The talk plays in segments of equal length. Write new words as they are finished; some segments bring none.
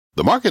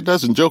The market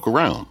doesn't joke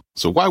around,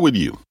 so why would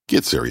you?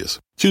 Get serious.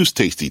 Choose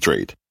Tasty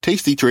Trade.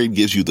 Tasty Trade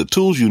gives you the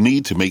tools you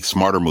need to make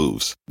smarter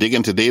moves. Dig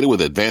into data with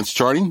advanced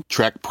charting,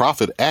 track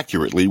profit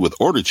accurately with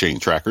order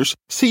chain trackers,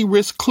 see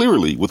risk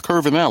clearly with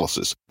curve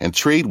analysis, and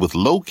trade with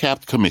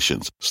low-capped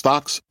commissions,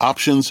 stocks,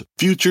 options,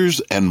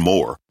 futures, and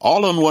more.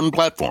 All on one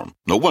platform.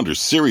 No wonder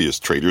serious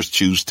traders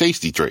choose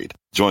Tasty Trade.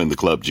 Join the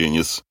club,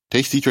 genius.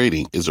 Tasty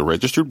Trading is a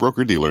registered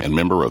broker-dealer and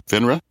member of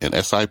FINRA and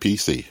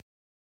SIPC.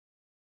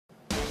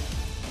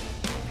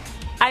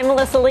 I'm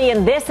Melissa Lee,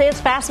 and this is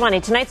Fast Money.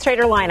 Tonight's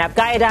trader lineup: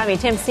 Guy Adami,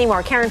 Tim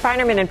Seymour, Karen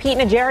Feinerman, and Pete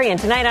Najarian.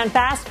 Tonight on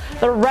Fast,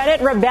 the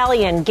Reddit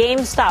rebellion,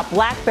 GameStop,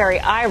 BlackBerry,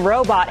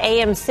 iRobot,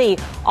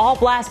 AMC, all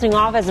blasting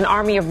off as an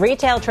army of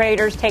retail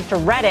traders take to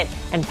Reddit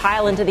and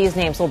pile into these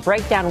names. We'll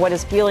break down what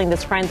is fueling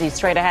this frenzy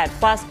straight ahead.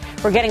 Plus,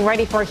 we're getting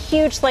ready for a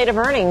huge slate of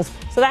earnings,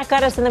 so that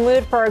got us in the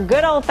mood for a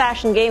good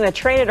old-fashioned game of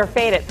Trade It or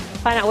Fade It.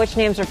 Find out which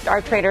names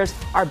our traders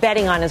are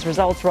betting on as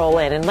results roll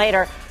in. And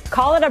later,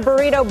 call it a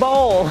burrito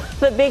bowl.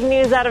 The big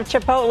news out of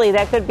Chipotle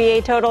that could be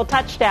a total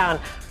touchdown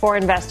for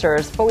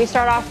investors. But we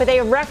start off with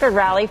a record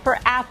rally for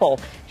Apple.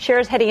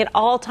 Shares hitting an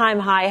all-time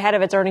high ahead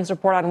of its earnings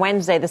report on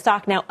Wednesday. The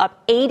stock now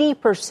up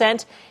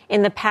 80%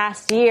 in the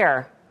past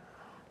year.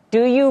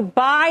 Do you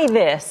buy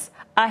this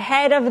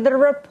ahead of the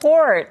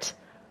report?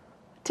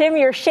 Tim,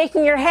 you're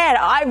shaking your head.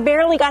 I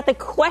barely got the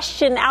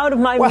question out of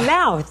my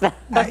mouth.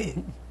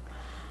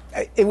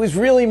 It was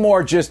really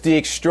more just the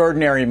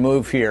extraordinary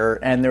move here,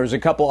 and there was a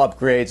couple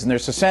upgrades, and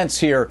there's a sense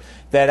here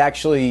that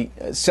actually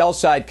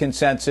sell-side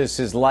consensus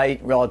is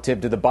light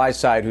relative to the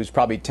buy-side, who's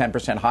probably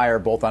 10% higher,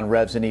 both on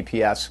revs and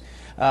EPS.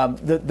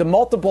 The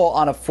multiple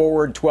on a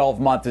forward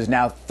 12-month is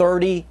now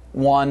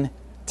 31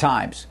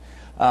 times.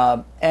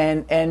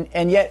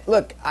 And yet,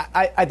 look,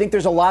 I think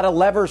there's a lot of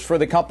levers for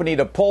the company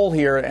to pull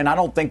here, and I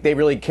don't think they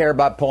really care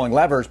about pulling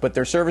levers, but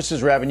their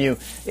services revenue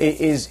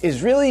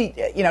is really,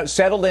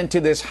 settled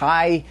into this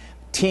high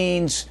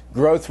teens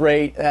growth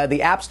rate.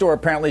 The App Store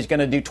apparently is going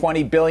to do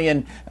 $20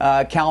 billion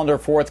calendar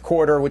fourth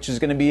quarter, which is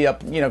going to be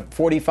up,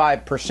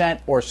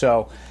 45% or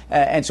so.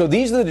 And so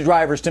these are the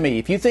drivers to me.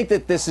 If you think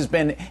that this has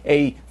been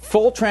a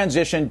full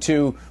transition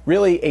to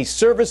really a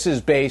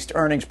services-based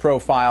earnings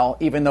profile,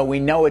 even though we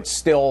know it's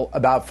still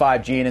about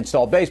 5G and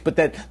installed base, but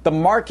that the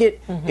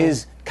market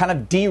is kind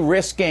of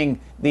de-risking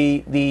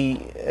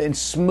and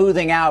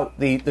smoothing out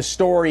the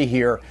story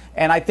here.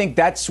 And I think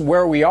that's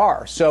where we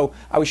are. So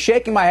I was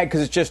shaking my head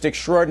because it's just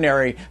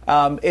extraordinary.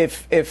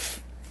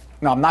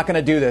 No, I'm not going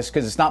to do this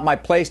because it's not my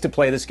place to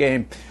play this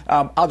game.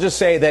 I'll just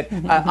say that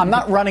I'm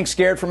not running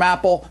scared from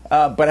Apple,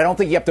 but I don't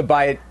think you have to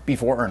buy it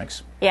before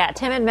earnings. Yeah,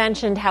 Tim had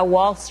mentioned how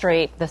Wall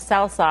Street, the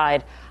sell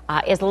side,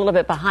 is a little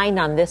bit behind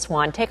on this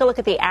one. Take a look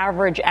at the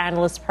average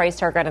analyst price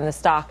target in the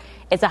stock.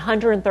 It's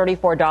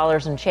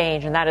 $134 and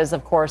change, and that is,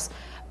 of course,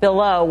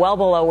 well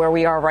below where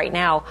we are right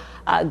now,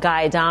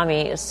 Guy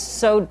Adami.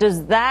 So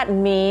does that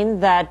mean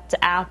that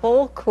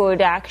Apple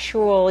could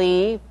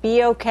actually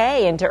be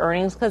okay into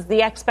earnings because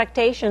the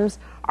expectations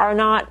are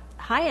not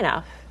high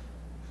enough?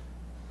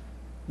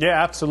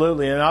 Yeah,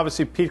 absolutely. And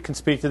obviously Pete can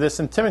speak to this,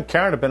 and Tim and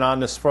Karen have been on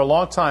this for a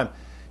long time.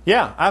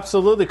 Yeah,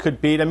 absolutely could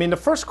beat. I mean, the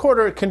first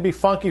quarter, it can be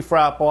funky for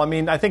Apple. I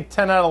mean, I think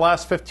 10 out of the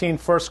last 15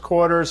 first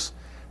quarters,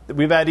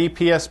 we've had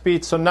EPS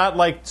beats, so not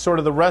like sort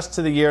of the rest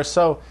of the year.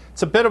 So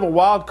it's a bit of a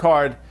wild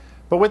card.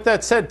 But with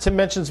that said, Tim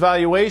mentions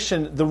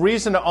valuation. The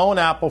reason to own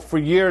Apple for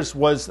years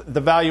was the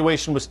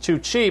valuation was too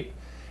cheap.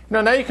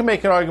 Now you can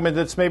make an argument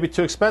that it's maybe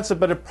too expensive,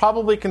 but it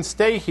probably can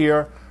stay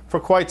here for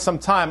quite some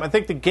time. I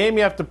think the game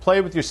you have to play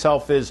with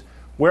yourself is,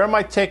 where am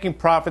I taking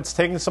profits,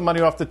 taking some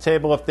money off the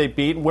table if they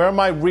beat? Where am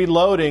I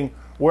reloading?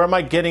 Where am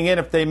I getting in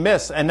if they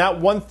miss? And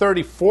that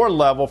 134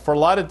 level, for a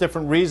lot of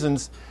different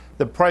reasons,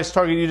 the price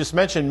target you just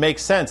mentioned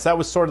makes sense. That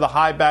was sort of the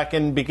high back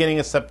in the beginning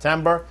of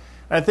September.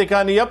 And I think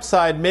on the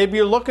upside, maybe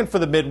you're looking for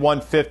the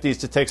mid-150s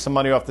to take some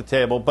money off the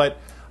table. But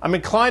I'm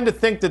inclined to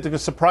think that they can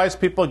surprise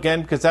people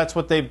again because that's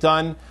what they've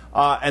done.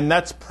 And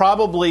that's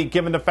probably,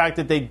 given the fact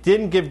that they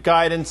didn't give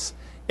guidance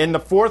in the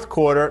fourth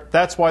quarter,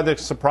 that's why they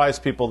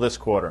surprised people this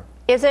quarter.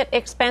 Is it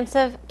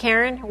expensive,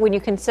 Karen, when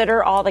you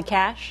consider all the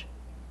cash?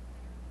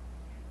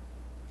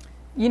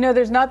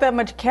 There's not that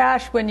much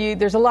cash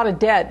there's a lot of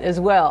debt as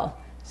well.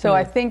 So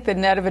I think the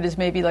net of it is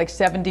maybe like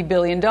 $70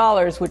 billion,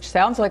 which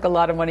sounds like a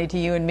lot of money to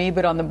you and me,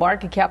 but on the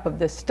market cap of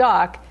this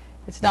stock,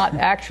 it's not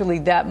actually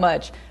that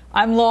much.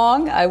 I'm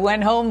long. I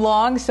went home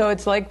long, so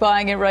it's like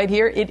buying it right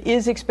here. It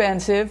is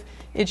expensive.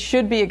 It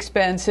should be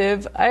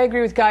expensive. I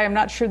agree with Guy. I'm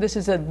not sure this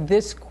is a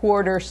this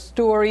quarter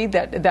story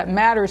that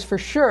matters for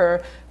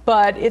sure,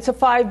 but it's a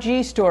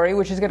 5G story,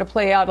 which is going to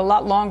play out a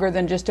lot longer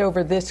than just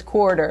over this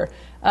quarter.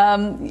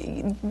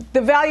 The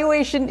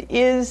valuation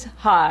is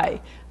high.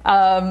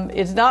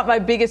 It's not my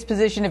biggest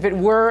position. If it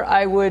were,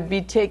 I would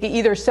be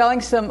either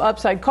selling some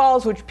upside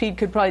calls, which Pete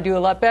could probably do a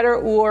lot better,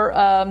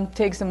 or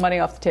take some money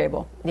off the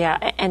table. Yeah,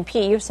 and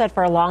Pete, you've said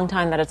for a long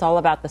time that it's all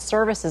about the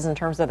services in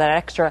terms of that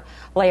extra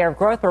layer of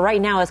growth. But right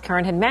now, as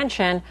Karen had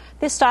mentioned,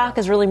 this stock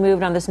has really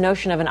moved on this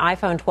notion of an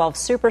iPhone 12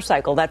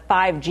 supercycle, that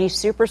 5G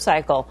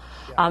supercycle.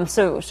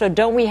 So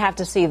don't we have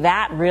to see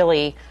that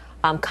really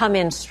come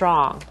in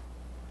strong?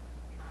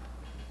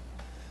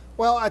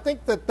 Well, I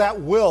think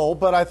that will,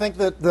 but I think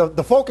that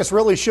the focus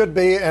really should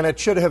be, and it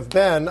should have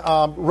been,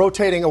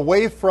 rotating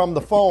away from the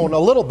phone a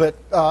little bit.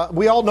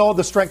 We all know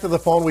the strength of the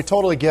phone. We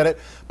totally get it.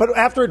 But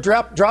after it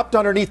dropped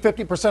underneath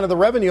 50% of the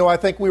revenue, I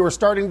think we were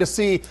starting to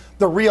see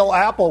the real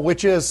Apple,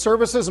 which is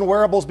services and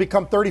wearables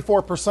become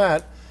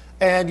 34%.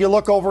 And you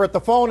look over at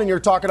the phone and you're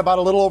talking about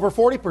a little over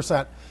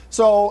 40%.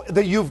 So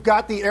you've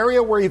got the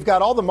area where you've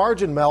got all the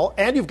margin, Mel,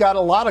 and you've got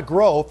a lot of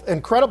growth,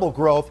 incredible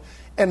growth.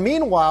 And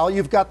meanwhile,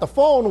 you've got the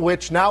phone,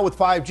 which now with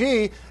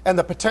 5G and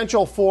the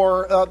potential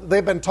for,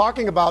 they've been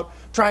talking about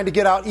trying to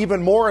get out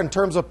even more in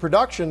terms of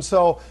production.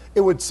 So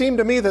it would seem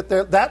to me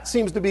that that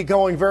seems to be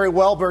going very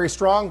well, very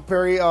strong,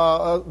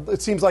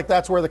 it seems like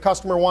that's where the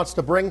customer wants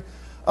to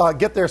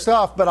get their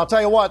stuff. But I'll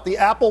tell you what, the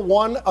Apple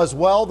One as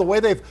well, the way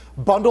they've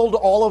bundled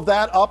all of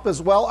that up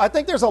as well, I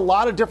think there's a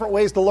lot of different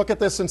ways to look at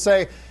this and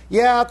say,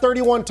 yeah,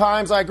 31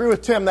 times, I agree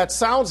with Tim, that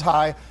sounds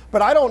high.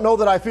 But I don't know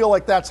that I feel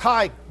like that's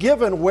high,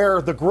 given where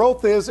the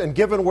growth is and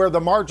given where the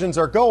margins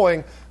are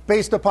going,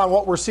 based upon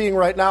what we're seeing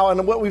right now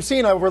and what we've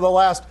seen over the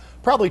last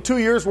probably 2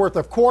 years worth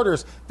of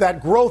quarters, that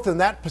growth in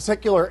that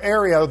particular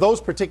area, those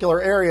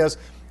particular areas,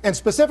 and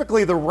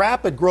specifically the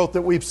rapid growth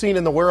that we've seen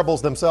in the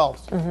wearables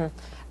themselves.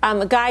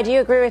 Mm-hmm. Guy, do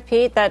you agree with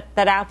Pete that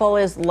Apple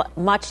is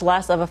much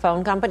less of a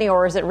phone company,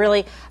 or is it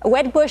really?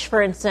 Wedbush,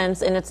 for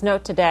instance, in its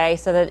note today,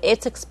 said that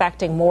it's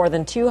expecting more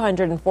than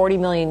 240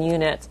 million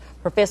units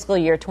for fiscal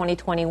year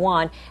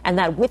 2021, and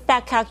that with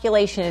that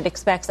calculation, it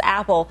expects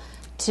Apple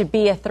to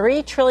be a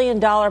 $3 trillion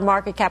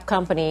market cap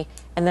company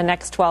in the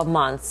next 12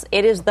 months.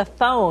 It is the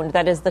phone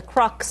that is the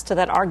crux to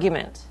that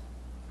argument.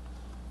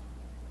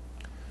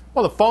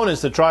 Well, the phone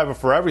is the driver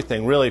for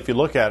everything, really, if you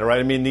look at it, right?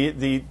 I mean,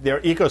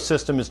 their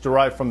ecosystem is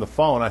derived from the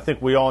phone. I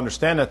think we all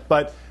understand that.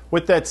 But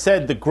with that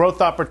said, the growth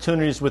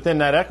opportunities within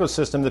that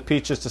ecosystem that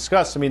Pete just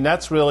discussed, I mean,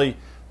 that's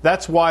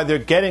why they're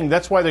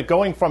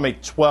going from a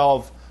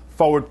 12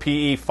 forward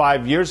PE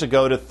 5 years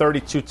ago to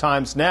 32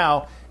 times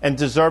now, and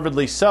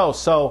deservedly so.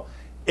 So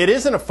it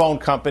isn't a phone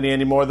company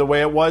anymore the way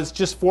it was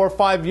just 4 or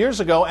 5 years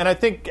ago. And I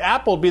think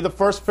Apple will be the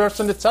first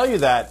person to tell you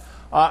that.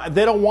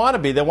 They don't want to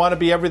be. They want to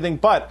be everything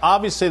but.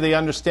 Obviously, they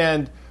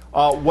understand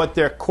what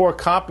their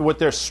what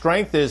their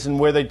strength is and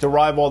where they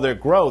derive all their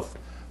growth.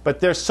 But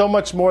they're so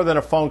much more than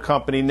a phone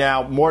company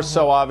now, more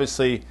so,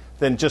 obviously,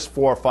 than just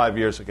 4 or 5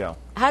 years ago.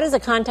 How does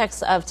the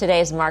context of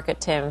today's market,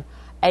 Tim,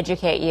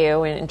 educate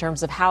you in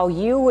terms of how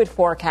you would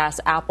forecast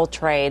Apple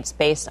trades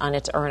based on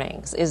its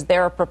earnings? Is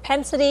there a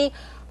propensity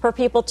for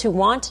people to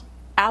want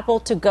Apple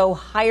to go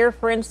higher,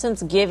 for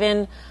instance,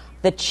 given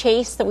the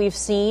chase that we've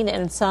seen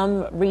in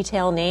some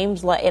retail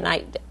names?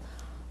 And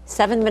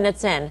 7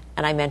 minutes in,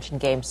 and I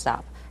mentioned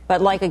GameStop,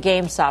 but like a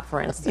GameStop,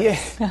 for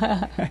instance.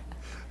 Yeah.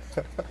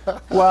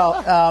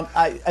 Well,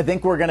 I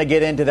think we're going to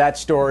get into that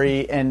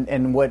story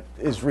and what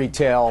is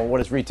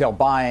retail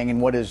buying, and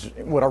what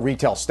are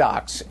retail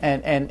stocks.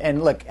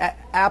 And look,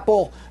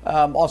 Apple,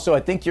 also, I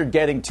think you're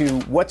getting to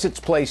what's its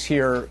place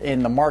here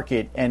in the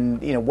market, and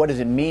what does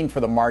it mean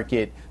for the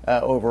market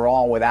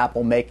overall with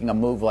Apple making a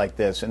move like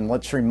this. And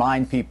let's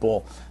remind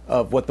people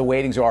of what the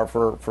weightings are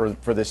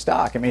for this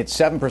stock. I mean, it's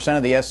 7%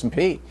 of the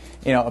S&P.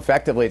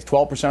 Effectively, it's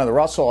 12% of the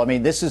Russell. I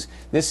mean, this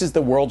is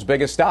the world's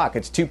biggest stock.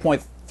 It's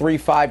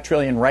 $2.35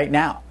 trillion right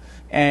now.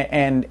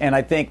 And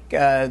I think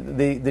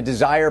the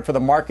desire for the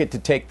market to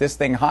take this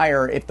thing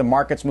higher, if the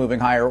market's moving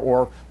higher,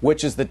 or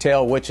which is the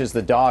tail, which is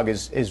the dog,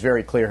 is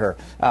very clear here.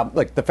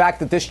 Look, the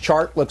fact that this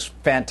chart looks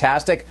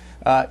fantastic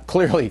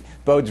clearly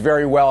bodes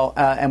very well.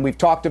 And we've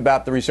talked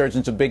about the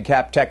resurgence of big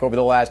cap tech over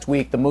the last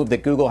week. The move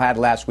that Google had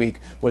last week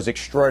was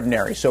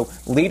extraordinary. So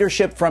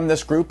leadership from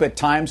this group at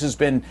times has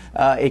been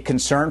a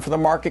concern for the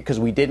market because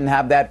we didn't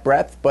have that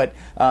breadth. But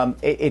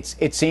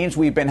it seems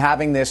we've been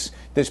having this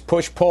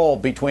push-pull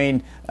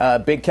between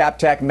big cap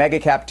tech, mega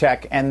cap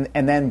tech, and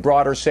then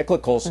broader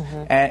cyclicals.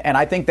 Mm-hmm. And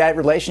I think that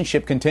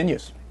relationship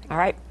continues. All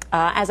right.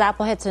 As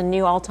Apple hits a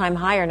new all-time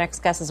high, our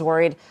next guest is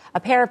worried a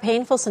pair of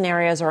painful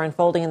scenarios are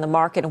unfolding in the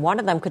market, and one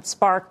of them could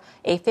spark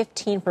a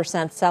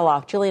 15%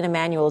 sell-off. Julian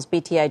Emanuel is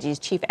BTIG's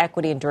chief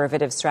equity and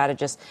derivatives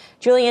strategist.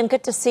 Julian,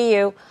 good to see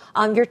you.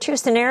 Your two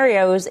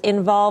scenarios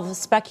involve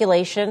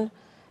speculation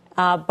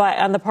but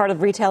on the part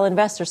of retail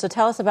investors. So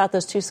tell us about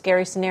those two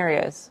scary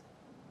scenarios.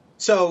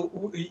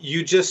 So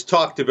you just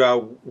talked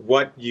about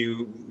what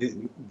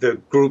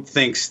the group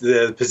thinks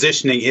the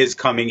positioning is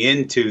coming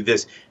into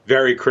this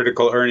very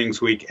critical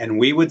earnings week. And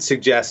we would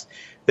suggest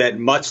that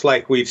much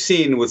like we've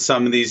seen with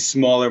some of these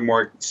smaller,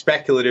 more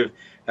speculative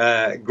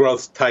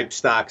growth type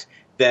stocks,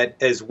 that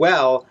as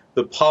well,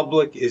 the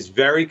public is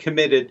very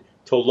committed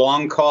to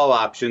long call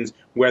options,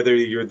 whether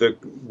you're the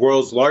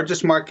world's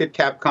largest market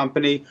cap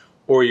company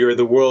or you're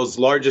the world's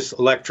largest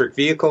electric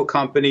vehicle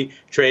company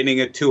trading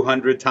at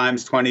 200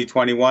 times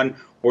 2021,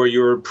 or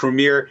you're a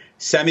premier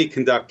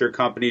semiconductor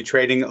company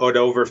trading at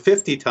over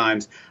 50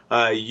 times,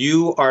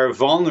 you are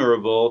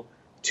vulnerable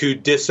to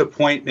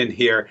disappointment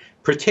here,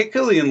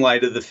 particularly in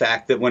light of the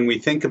fact that when we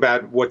think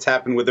about what's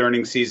happened with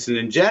earnings season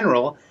in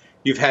general,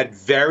 you've had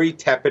very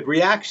tepid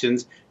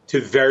reactions to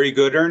very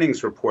good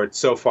earnings reports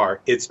so far.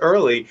 It's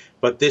early,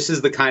 but this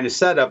is the kind of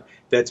setup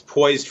that's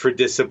poised for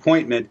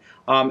disappointment.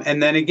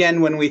 And then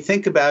again, when we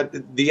think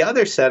about the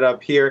other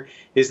setup here,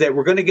 is that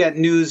we're going to get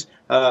news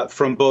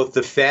from both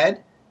the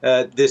Fed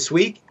this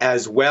week,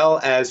 as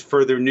well as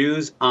further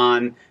news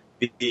on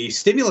the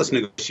stimulus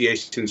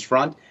negotiations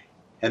front.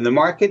 And the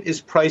market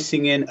is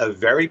pricing in a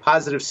very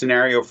positive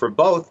scenario for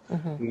both.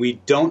 Mm-hmm. We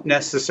don't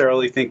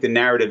necessarily think the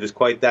narrative is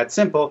quite that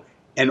simple.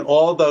 And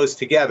all those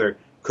together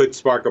could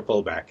spark a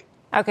pullback.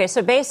 Okay,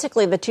 so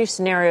basically the two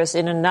scenarios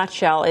in a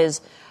nutshell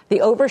is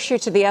the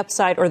overshoot to the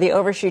upside or the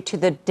overshoot to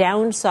the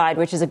downside,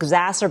 which is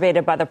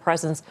exacerbated by the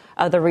presence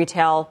of the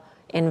retail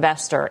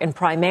investor and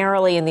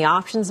primarily in the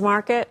options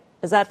market.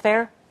 Is that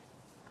fair?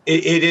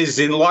 It is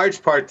in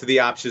large part to the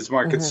options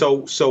market.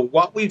 Mm-hmm. So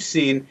what we've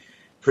seen,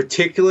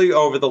 particularly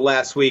over the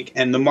last week,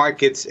 and the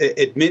markets,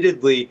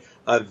 admittedly,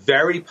 a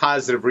very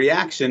positive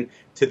reaction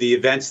to the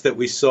events that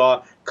we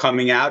saw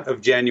coming out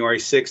of January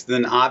 6th,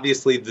 and then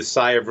obviously the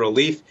sigh of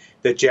relief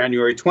that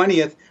January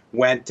 20th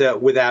went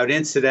without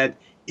incident,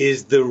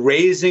 is the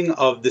raising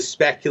of the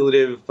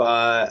speculative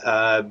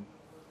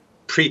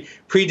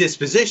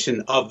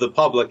predisposition of the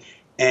public.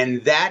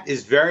 And that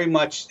is very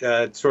much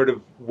sort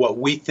of what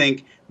we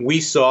think we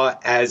saw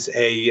as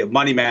a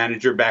money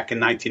manager back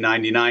in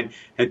 1999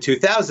 and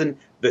 2000,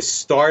 the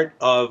start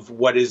of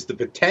what is the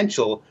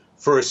potential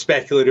for a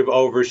speculative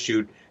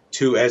overshoot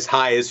to as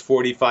high as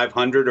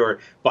 4,500, or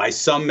by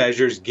some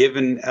measures,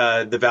 given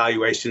the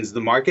valuations of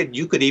the market,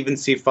 you could even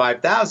see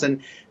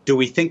 5,000. Do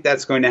we think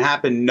that's going to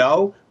happen?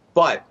 No.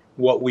 But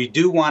what we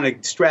do want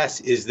to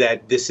stress is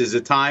that this is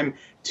a time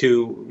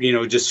to,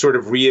 just sort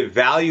of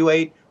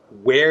reevaluate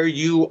where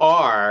you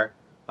are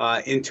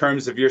in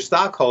terms of your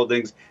stock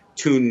holdings,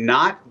 to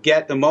not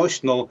get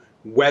emotional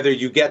whether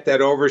you get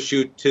that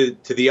overshoot to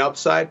the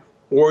upside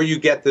or you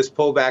get this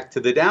pullback to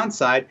the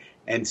downside,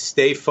 and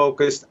stay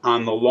focused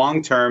on the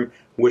long term,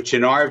 which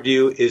in our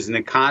view is an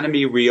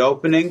economy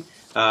reopening,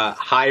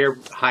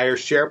 higher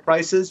share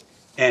prices,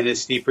 and a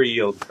steeper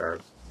yield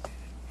curve.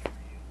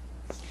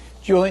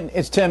 Julian,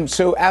 it's Tim.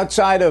 So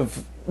outside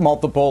of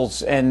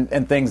multiples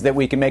and things that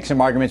we can make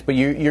some arguments, but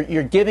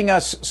you're giving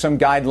us some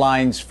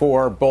guidelines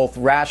for both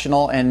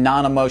rational and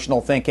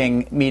non-emotional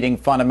thinking meeting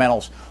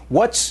fundamentals.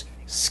 What's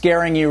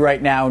scaring you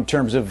right now in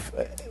terms of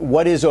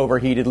what is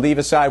overheated? Leave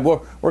aside,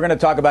 we're going to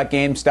talk about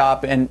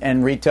GameStop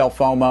and retail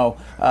FOMO,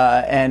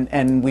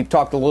 and we've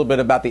talked a little bit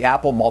about the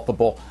Apple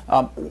multiple.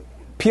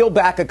 Peel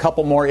back a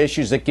couple more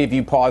issues that give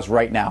you pause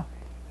right now.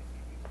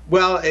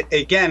 Well,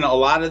 again, a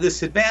lot of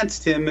this advance,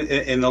 Tim,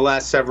 in the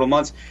last several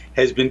months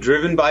has been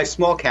driven by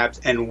small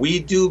caps, and we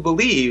do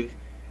believe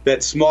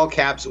that small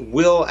caps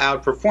will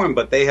outperform,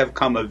 but they have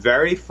come a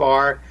very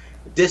far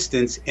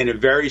distance in a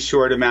very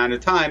short amount of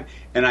time.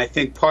 And I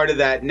think part of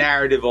that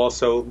narrative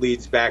also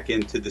leads back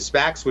into the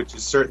SPACs, which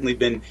has certainly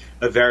been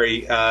a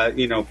very,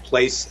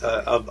 place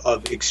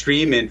of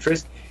extreme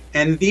interest.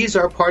 And these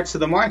are parts of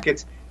the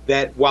markets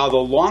that, while the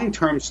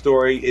long-term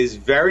story is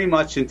very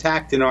much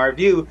intact in our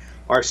view,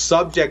 are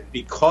subject,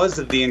 because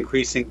of the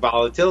increasing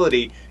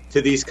volatility, to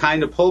these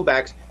kind of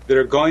pullbacks that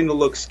are going to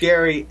look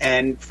scary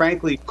and,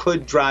 frankly,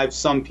 could drive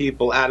some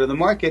people out of the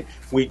market.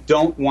 We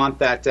don't want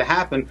that to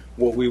happen.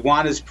 What we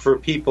want is for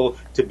people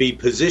to be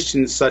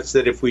positioned such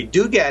that if we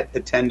do get a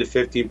 10 to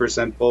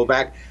 15%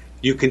 pullback,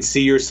 you can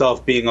see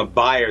yourself being a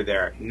buyer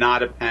there,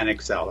 not a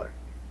panic seller.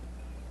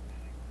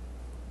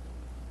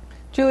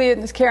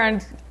 Julian, this is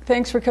Karen.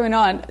 Thanks for coming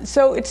on.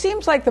 So it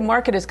seems like the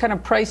market is kind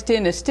of priced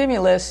in a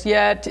stimulus,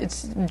 yet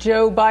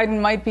Joe Biden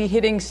might be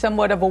hitting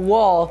somewhat of a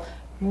wall.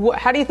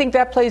 How do you think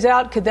that plays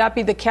out? Could that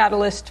be the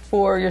catalyst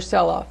for your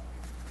sell-off?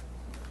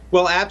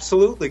 Well,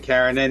 absolutely,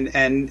 Karen.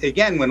 And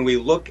again, when we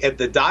look at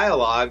the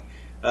dialogue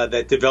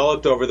that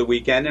developed over the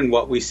weekend and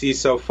what we see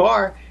so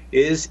far,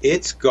 is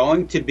it's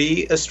going to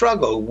be a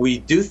struggle. We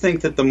do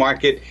think that the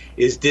market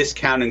is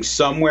discounting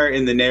somewhere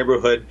in the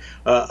neighborhood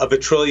of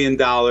 $1 trillion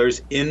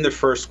in the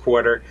first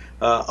quarter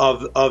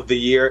of the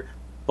year,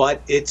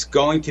 but it's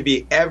going to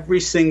be,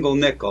 every single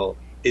nickel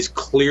is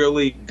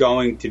clearly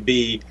going to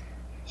be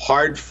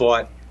hard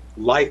fought,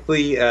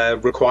 likely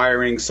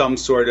requiring some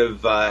sort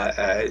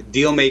of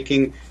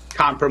deal-making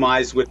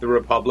compromise with the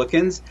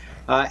Republicans.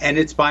 And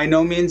it's by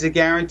no means a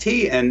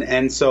guarantee.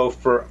 And so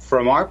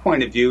from our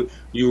point of view,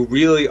 you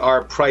really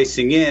are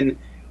pricing in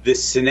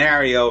this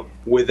scenario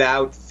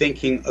without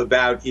thinking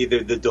about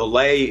either the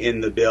delay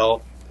in the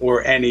bill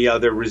or any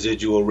other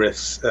residual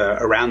risks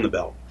around the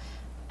bill.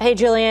 Hey,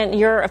 Julian,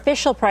 your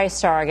official price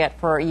target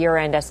for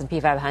year-end S&P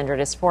 500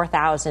 is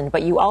 4,000,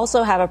 but you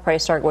also have a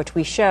price target, which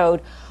we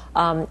showed,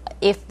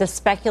 if the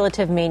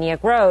speculative mania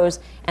grows,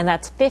 and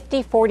that's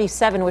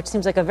 5047, which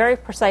seems like a very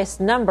precise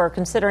number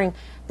considering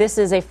this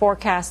is a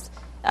forecast,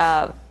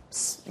 that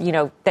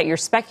you're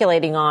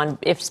speculating on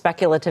if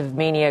speculative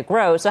mania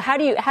grows. So how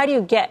do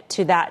you get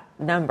to that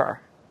number?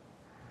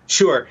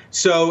 Sure.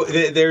 So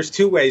there's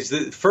two ways.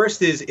 The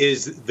first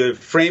is the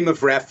frame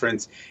of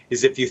reference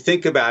is, if you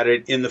think about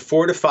it, in the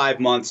 4 to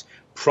 5 months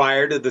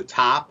prior to the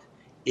top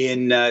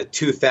in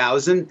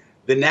 2000,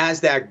 the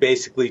NASDAQ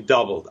basically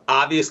doubled.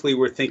 Obviously,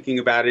 we're thinking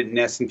about it in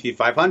S&P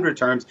 500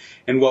 terms.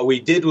 And what we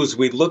did was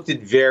we looked at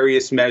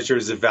various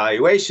measures of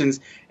valuations.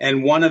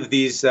 And one of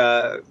these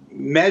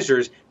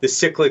measures, the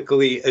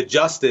cyclically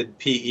adjusted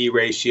PE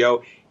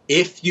ratio,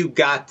 if you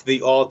got to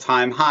the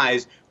all-time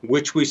highs,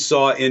 which we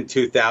saw in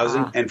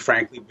 2000 and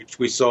frankly, which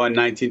we saw in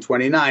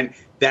 1929,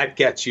 that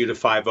gets you to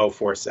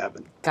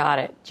 5047. Got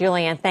it.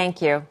 Julian,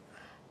 thank you.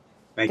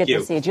 Thank you. Good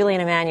to see you. Julian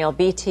Emanuel,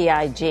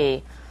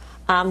 BTIG.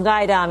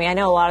 Guy Adami, I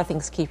know a lot of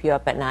things keep you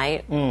up at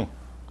night.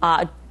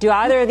 Do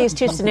either of these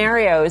two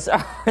scenarios,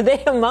 are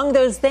they among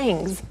those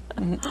things?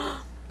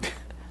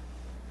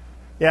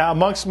 Yeah,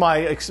 amongst my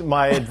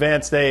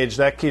advanced age,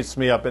 that keeps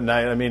me up at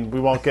night. I mean, we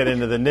won't get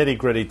into the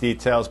nitty-gritty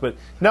details. But,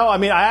 no, I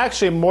mean, I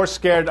actually am more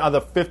scared of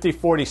the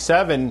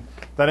 50-47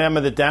 than I am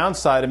of the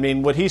downside. I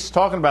mean, what he's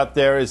talking about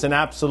there is an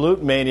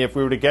absolute mania if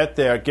we were to get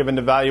there, given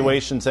the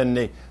valuations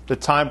and the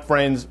time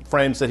frames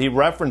that he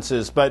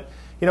references. But,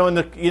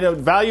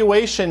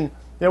 valuation,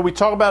 we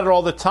talk about it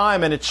all the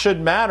time, and it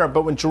should matter.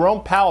 But when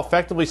Jerome Powell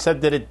effectively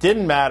said that it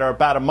didn't matter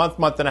about a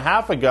month and a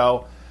half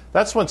ago,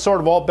 that's when sort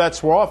of all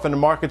bets were off and the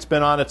market's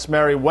been on its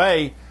merry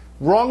way.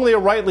 Wrongly or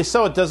rightly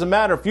so, it doesn't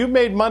matter. If you've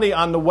made money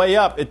on the way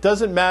up, it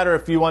doesn't matter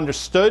if you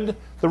understood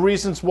the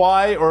reasons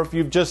why or if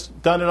you've just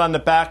done it on the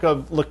back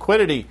of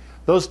liquidity.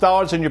 Those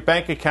dollars in your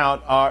bank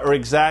account are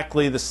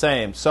exactly the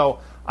same. So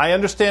I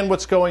understand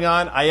what's going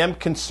on. I am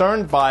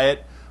concerned by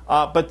it,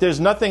 but there's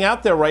nothing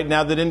out there right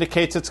now that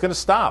indicates it's going to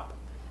stop.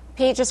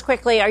 Pete, just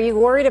quickly, are you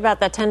worried about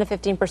that 10 to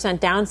 15%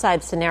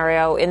 downside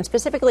scenario? And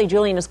specifically,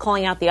 Julian is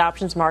calling out the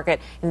options market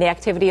and the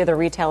activity of the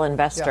retail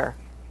investor.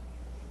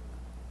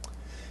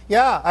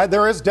 Yeah,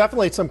 there is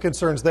definitely some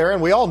concerns there,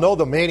 and we all know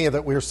the mania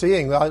that we're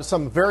seeing,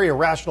 some very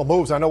irrational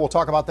moves. I know we'll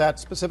talk about that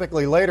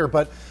specifically later,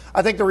 but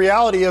I think the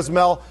reality is,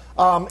 Mel,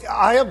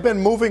 I have been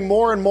moving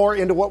more and more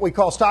into what we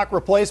call stock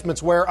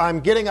replacements, where I'm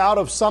getting out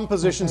of some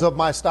positions of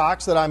my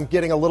stocks that I'm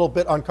getting a little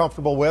bit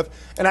uncomfortable with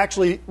and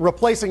actually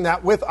replacing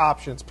that with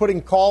options,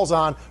 putting calls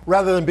on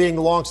rather than being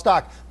long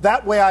stock.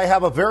 That way I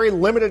have a very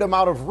limited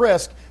amount of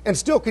risk and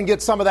still can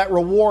get some of that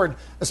reward,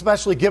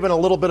 especially given a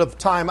little bit of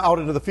time out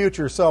into the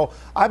future. So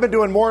I've been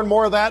doing more and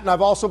more of that, and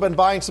I've also been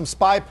buying some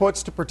SPY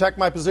puts to protect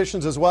my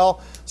positions as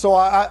well. So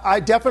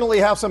I definitely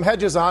have some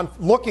hedges on,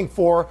 looking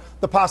for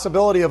the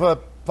possibility of a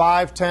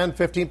 5, 10,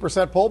 15%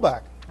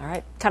 pullback. All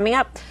right. Coming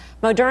up,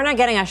 Moderna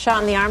getting a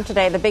shot in the arm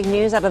today. The big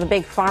news out of the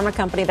big pharma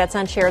company that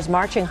sent shares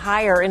marching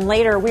higher. And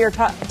later, we are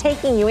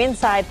taking you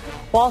inside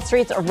Wall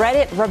Street's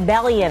Reddit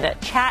rebellion.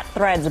 Chat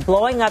threads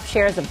blowing up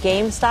shares of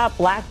GameStop,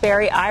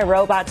 BlackBerry,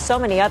 iRobot, so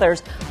many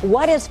others.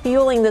 What is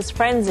fueling this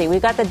frenzy?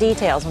 We've got the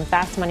details when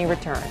Fast Money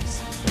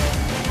returns.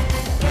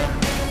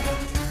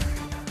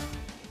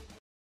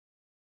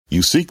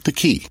 You seek the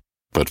key.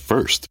 But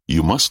first,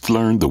 you must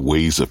learn the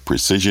ways of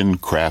precision,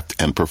 craft,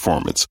 and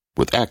performance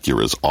with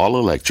Acura's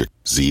all-electric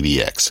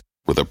ZDX.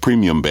 With a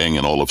premium Bang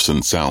 &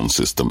 Olufsen sound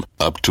system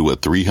up to a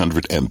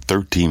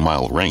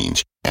 313-mile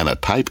range and a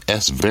Type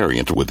S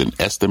variant with an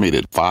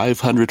estimated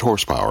 500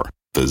 horsepower,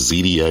 the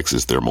ZDX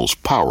is their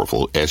most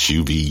powerful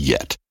SUV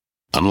yet.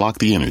 Unlock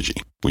the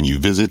energy when you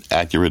visit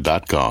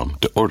Acura.com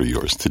to order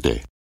yours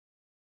today.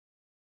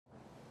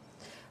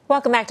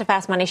 Welcome back to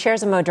Fast Money.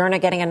 Shares of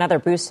Moderna getting another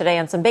boost today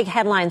and some big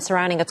headlines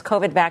surrounding its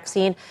COVID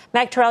vaccine.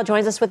 Meg Terrell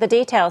joins us with the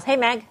details. Hey,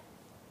 Meg.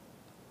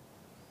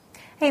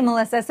 Hey,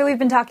 Melissa. So we've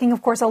been talking,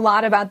 of course, a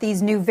lot about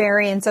these new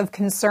variants of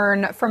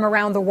concern from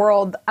around the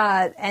world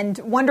and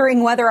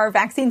wondering whether our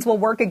vaccines will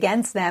work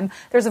against them.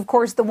 There's, of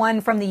course, the one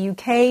from the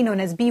UK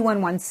known as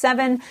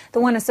B117, the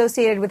one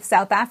associated with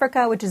South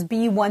Africa, which is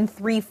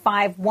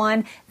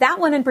B1351. That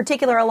one in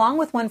particular, along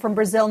with one from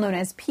Brazil known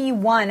as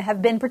P1,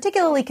 have been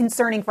particularly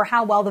concerning for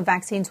how well the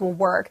vaccines will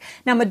work.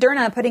 Now,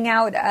 Moderna putting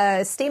out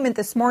a statement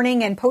this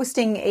morning and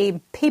posting a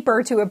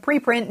paper to a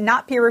preprint,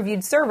 not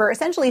peer-reviewed server,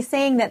 essentially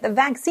saying that the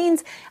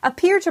vaccines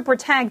appear to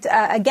protect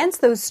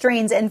against those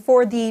strains and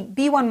for the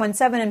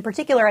B117 in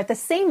particular at the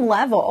same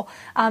level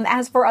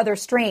as for other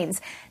strains.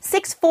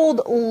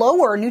 6-fold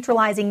lower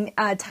neutralizing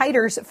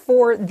titers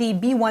for the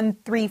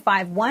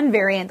B1351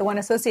 variant, the one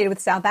associated with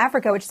South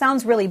Africa, which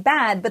sounds really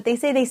bad, but they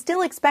say they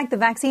still expect the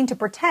vaccine to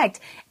protect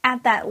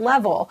at that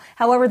level.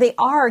 However, they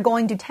are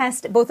going to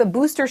test both a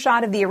booster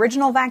shot of the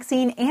original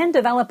vaccine and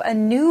develop a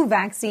new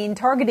vaccine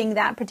targeting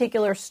that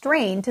particular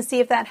strain to see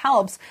if that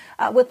helps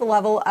with the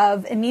level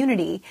of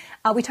immunity.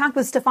 We talked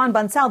with Stéphane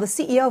Bancel, the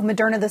CEO of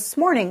Moderna, this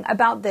morning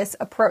about this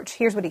approach.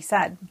 Here's what he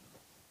said.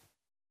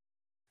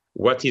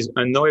 What is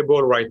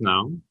unknowable right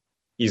now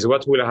is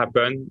what will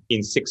happen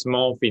in 6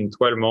 months, in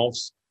 12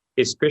 months,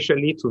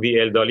 especially to the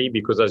elderly,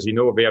 because as you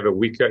know, they have a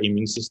weaker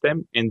immune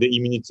system and the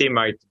immunity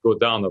might go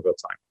down over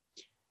time.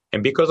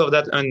 And because of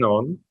that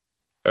unknown,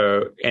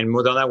 and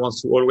Moderna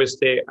wants to always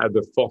stay at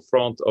the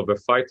forefront of the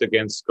fight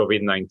against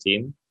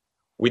COVID-19,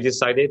 we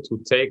decided to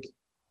take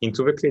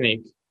into the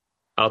clinic,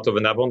 out of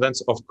an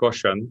abundance of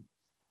caution,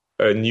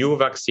 a new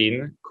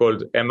vaccine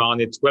called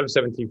mRNA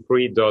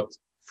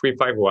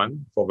 1273.351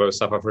 for the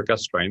South Africa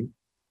strain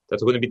that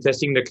we're going to be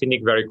testing in the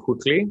clinic very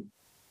quickly.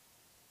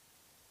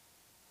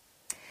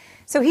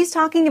 So he's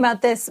talking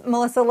about this,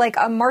 Melissa, like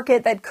a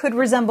market that could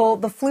resemble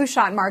the flu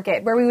shot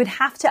market, where we would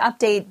have to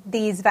update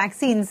these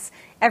vaccines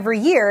every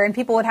year and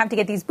people would have to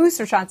get these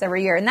booster shots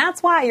every year. And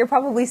that's why you're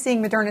probably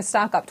seeing Moderna's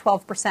stock up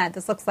 12%.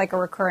 This looks like a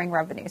recurring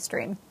revenue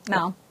stream.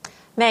 Mel.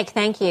 Meg,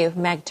 thank you.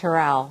 Meg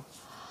Terrell.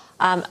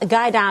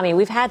 Guy Adami,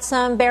 we've had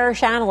some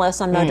bearish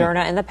analysts on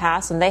Moderna in the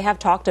past, and they have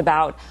talked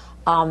about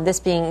this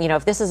being,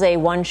 if this is a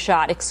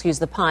one-shot, excuse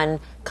the pun,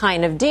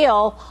 kind of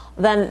deal,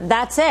 then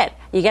that's it.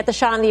 You get the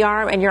shot in the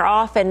arm and you're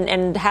off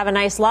and have a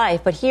nice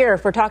life. But here,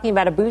 if we're talking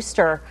about a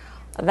booster,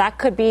 that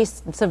could be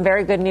some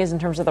very good news in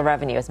terms of the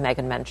revenue, as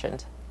Megan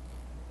mentioned.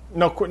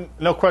 No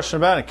question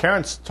about it.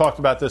 Karen's talked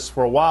about this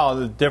for a while,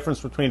 the difference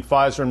between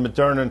Pfizer and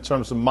Moderna in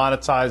terms of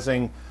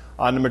monetizing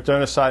on the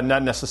Moderna side,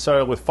 not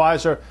necessarily with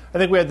Pfizer. I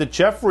think we had the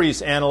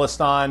Jefferies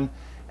analyst on,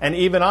 and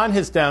even on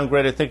his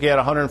downgrade, I think he had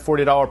a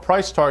 $140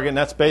 price target, and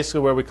that's basically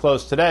where we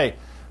closed today.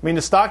 I mean,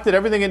 the stock did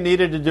everything it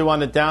needed to do on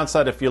the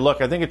downside. If you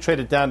look, I think it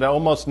traded down to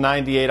almost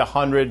 98,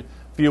 100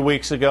 a few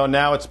weeks ago.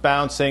 Now it's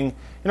bouncing,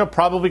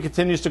 probably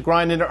continues to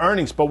grind into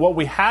earnings. But what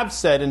we have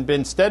said and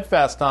been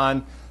steadfast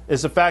on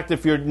is the fact that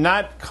if you're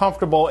not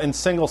comfortable in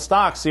single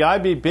stocks, the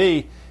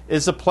IBB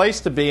is a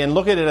place to be. And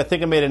look at it, I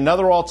think it made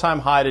another all-time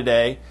high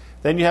today.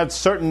 Then you have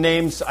certain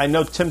names. I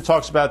know Tim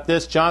talks about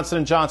this.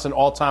 Johnson & Johnson,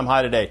 all-time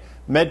high today.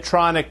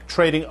 Medtronic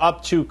trading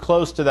up to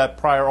close to that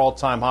prior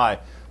all-time high.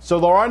 So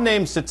there are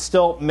names that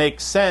still make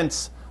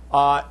sense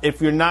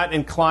if you're not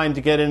inclined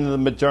to get into the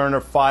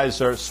Moderna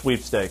Pfizer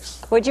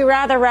sweepstakes. Would you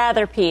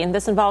rather, Pete? And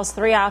this involves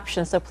three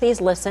options, so please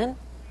listen.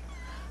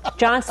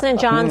 Johnson &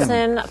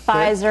 Johnson,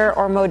 Pfizer,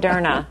 or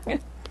Moderna?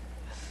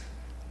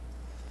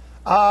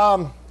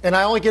 And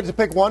I only get to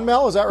pick one,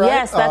 Mel? Is that right?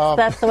 Yes,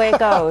 that's the way it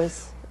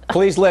goes.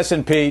 Please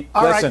listen, Pete.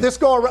 All right, this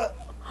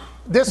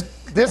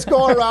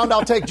go around,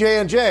 I'll take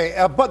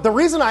J&J. But the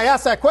reason I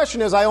asked that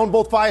question is I own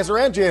both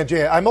Pfizer and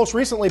J&J. I most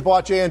recently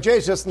bought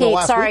J&J just in the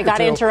last week or two. Sorry, got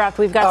to interrupt.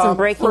 We've got some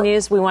breaking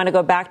news. We want to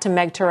go back to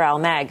Meg Terrell.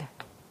 Meg.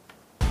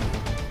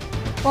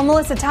 Well,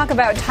 Melissa, talk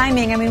about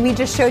timing. I mean, we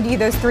just showed you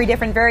those three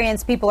different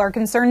variants people are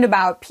concerned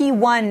about,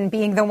 P1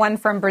 being the one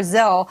from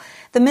Brazil.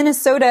 The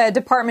Minnesota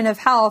Department of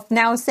Health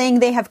now saying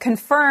they have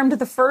confirmed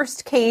the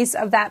first case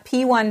of that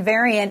P1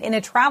 variant in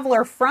a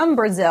traveler from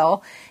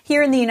Brazil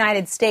here in the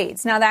United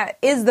States. Now, that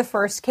is the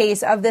first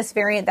case of this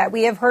variant that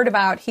we have heard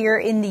about here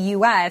in the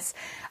U.S.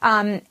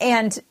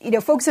 And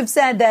folks have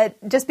said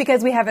that just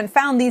because we haven't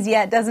found these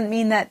yet doesn't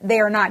mean that they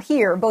are not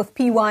here. Both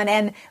P1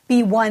 and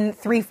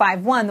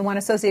B1351, the one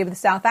associated with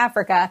South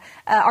Africa,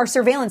 our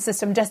surveillance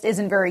system just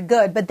isn't very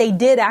good. But they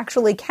did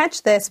actually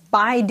catch this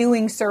by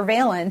doing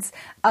surveillance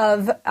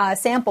of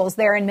samples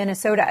there in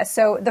Minnesota.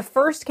 So the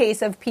first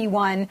case of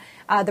P1,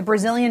 the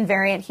Brazilian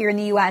variant here in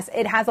the U.S.,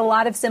 it has a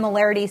lot of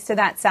similarities to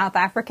that South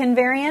African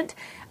variant.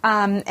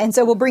 And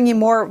so we'll bring you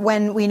more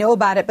when we know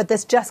about it. But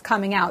this just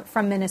coming out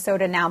from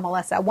Minnesota now,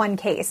 Melissa, one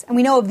case. And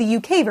we know of the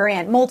UK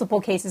variant,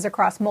 multiple cases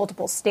across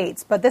multiple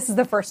states. But this is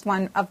the first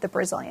one of the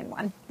Brazilian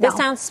one. This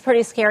sounds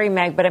pretty scary,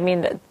 Meg. But I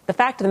mean, the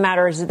fact of the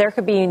matter is there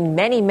could be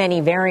many,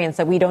 many variants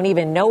that we don't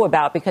even know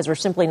about because we're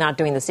simply not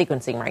doing the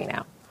sequencing right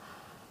now.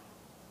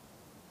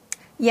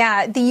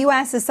 Yeah, the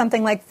U.S. is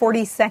something like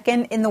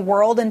 42nd in the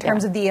world in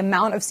terms of the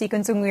amount of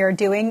sequencing we are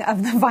doing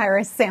of the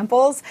virus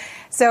samples.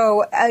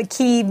 So a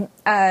key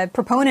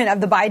proponent of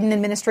the Biden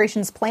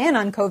administration's plan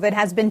on COVID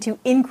has been to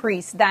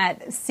increase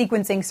that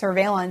sequencing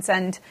surveillance,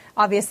 and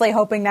obviously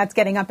hoping that's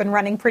getting up and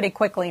running pretty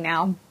quickly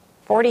now.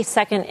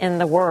 42nd in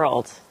the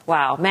world.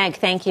 Wow. Meg,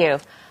 thank you.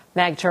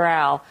 Meg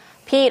Terrell.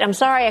 Pete, I'm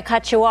sorry I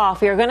cut you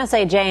off. You were going to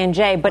say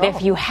J&J, but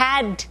if you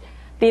had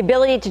the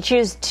ability to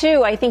choose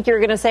two, I think you're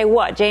going to say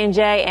what?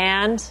 J&J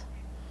and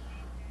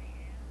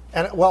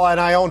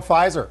I own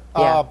Pfizer.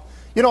 Yeah.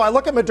 I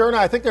look at Moderna.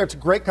 I think it's a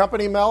great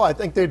company, Mel. I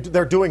think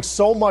they're doing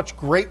so much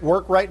great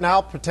work right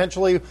now,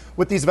 potentially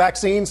with these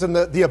vaccines and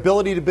the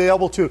ability to be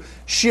able to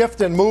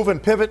shift and move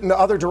and pivot into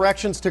other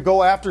directions to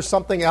go after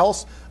something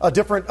else, a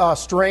different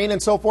strain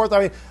and so forth. I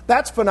mean,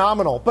 that's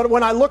phenomenal. But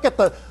when I look at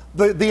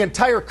the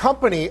entire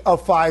company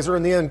of Pfizer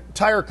and the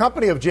entire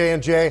company of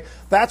J&J,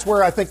 that's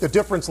where I think the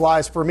difference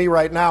lies for me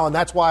right now, and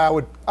that's why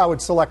I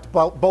would select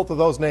both of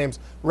those names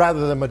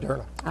rather than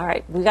Moderna. All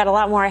right, we got a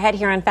lot more ahead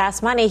here on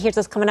Fast Money. Here's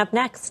what's coming up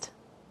next.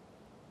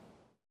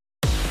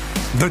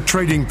 The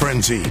trading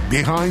frenzy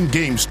behind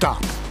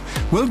GameStop.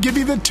 We'll give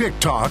you the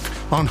tick-tock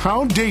on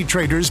how day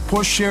traders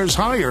push shares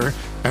higher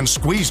and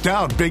squeezed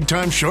out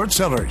big-time short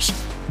sellers.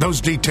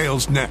 Those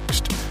details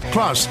next.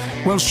 Plus,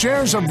 will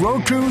shares of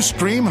Roku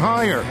stream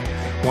higher?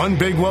 One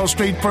big Wall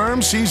Street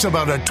firm sees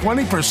about a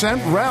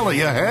 20%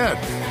 rally ahead.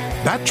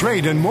 That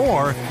trade and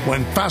more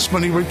when Fast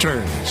Money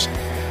returns.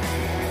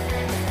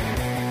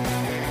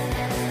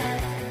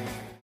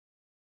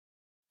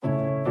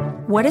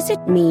 What does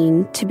it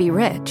mean to be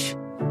rich?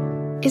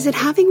 Is it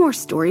having more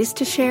stories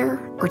to share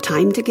or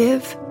time to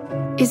give?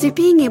 Is it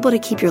being able to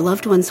keep your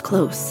loved ones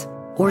close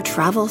or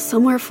travel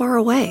somewhere far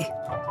away?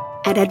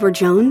 At Edward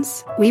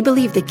Jones, we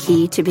believe the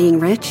key to being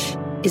rich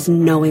is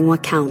knowing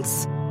what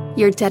counts.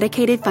 Your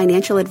dedicated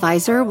financial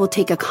advisor will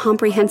take a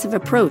comprehensive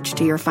approach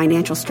to your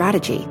financial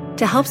strategy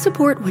to help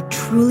support what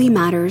truly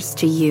matters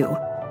to you.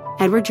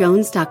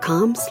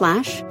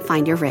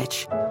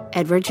 EdwardJones.com/findyourrich.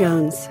 Edward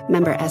Jones,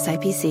 member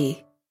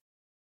SIPC.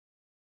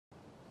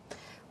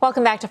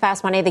 Welcome back to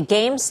Fast Money. The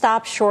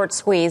GameStop short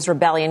squeeze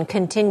rebellion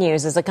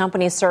continues as the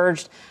company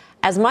surged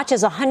as much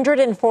as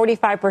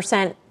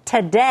 145%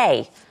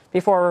 today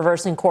before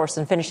reversing course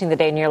and finishing the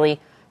day nearly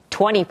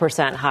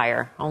 20%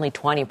 higher, only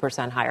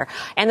 20% higher.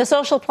 And the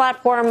social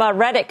platform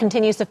Reddit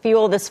continues to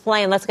fuel this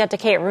flame. Let's get to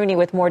Kate Rooney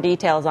with more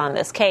details on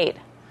this. Kate.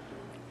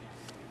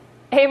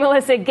 Hey,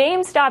 Melissa,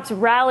 GameStop's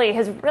rally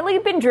has really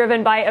been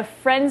driven by a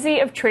frenzy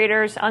of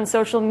traders on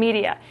social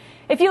media.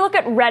 If you look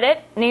at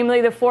Reddit,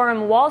 namely the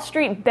forum Wall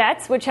Street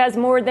Bets, which has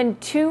more than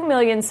 2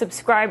 million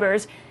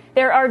subscribers,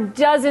 there are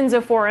dozens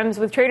of forums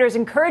with traders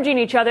encouraging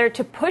each other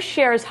to push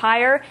shares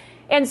higher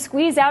and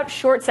squeeze out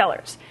short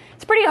sellers.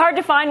 It's pretty hard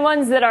to find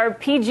ones that are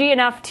PG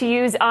enough to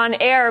use on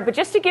air, but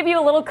just to give you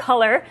a little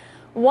color,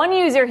 one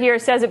user here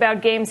says about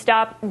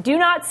GameStop, "Do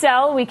not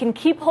sell. We can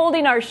keep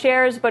holding our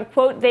shares, but,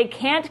 quote, they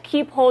can't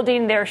keep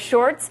holding their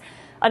shorts."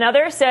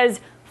 Another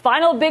says,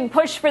 "Final big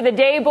push for the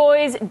day,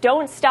 boys.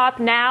 Don't stop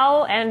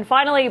now." And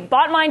finally,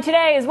 "Bought mine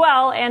today as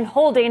well and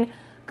holding.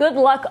 Good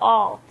luck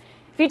all."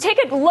 If you take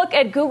a look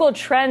at Google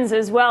Trends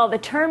as well, the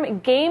term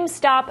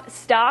GameStop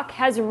stock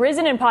has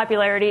risen in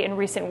popularity in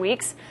recent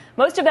weeks.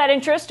 Most of that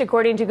interest,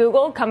 according to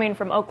Google, coming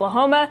from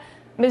Oklahoma,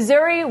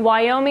 Missouri,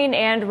 Wyoming,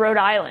 and Rhode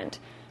Island.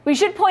 We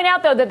should point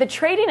out, though, that the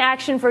trading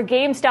action for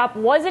GameStop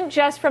wasn't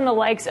just from the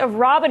likes of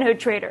Robinhood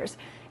traders.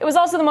 It was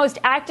also the most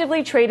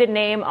actively traded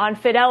name on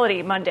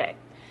Fidelity Monday.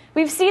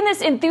 We've seen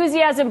this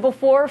enthusiasm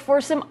before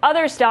for some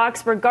other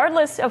stocks,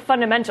 regardless of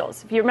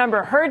fundamentals. If you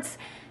remember Hertz,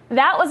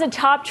 that was a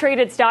top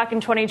traded stock in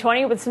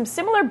 2020 with some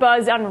similar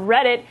buzz on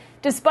Reddit,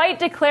 despite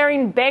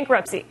declaring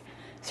bankruptcy.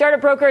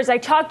 Startup brokers I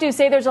talked to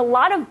say there's a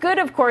lot of good,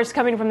 of course,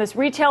 coming from this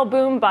retail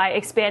boom by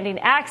expanding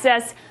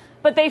access,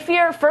 but they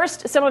fear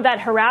first some of that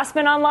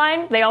harassment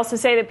online. They also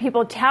say that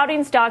people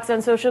touting stocks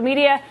on social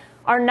media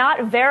are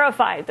not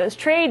verified. Those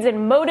trades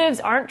and motives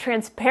aren't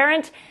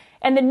transparent,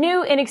 and the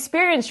new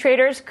inexperienced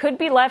traders could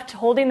be left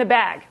holding the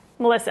bag.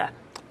 Melissa.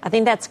 I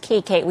think that's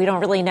key, Kate. We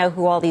don't really know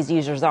who all these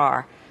users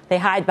are. They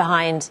hide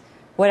behind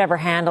whatever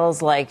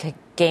handles like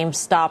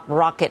GameStop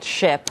rocket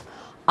ship.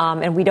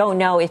 And we don't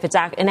know if it's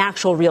an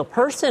actual real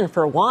person,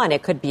 for one.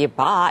 It could be a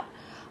bot,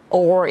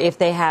 or if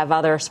they have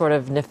other sort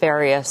of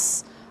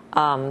nefarious,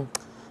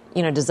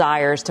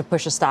 desires to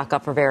push a stock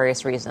up for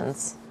various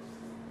reasons.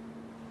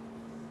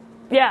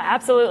 Yeah,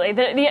 absolutely.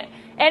 The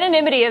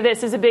anonymity of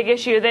this is a big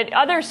issue that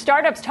other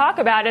startups talk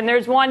about. And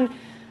there's one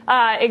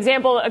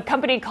example, a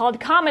company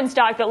called Common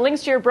Stock that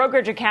links to your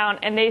brokerage account.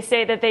 And they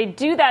say that they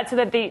do that so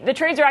that the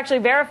trades are actually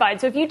verified.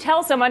 So if you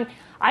tell someone,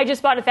 I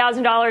just bought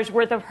 $1,000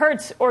 worth of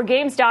Hertz or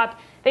GameStop,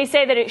 they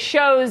say that it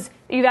shows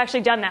that you've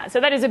actually done that.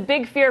 So that is a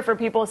big fear for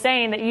people,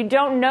 saying that you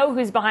don't know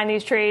who's behind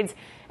these trades.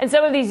 And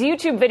some of these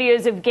YouTube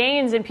videos of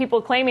gains and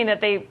people claiming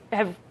that they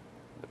have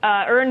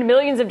earned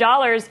millions of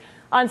dollars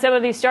on some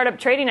of these startup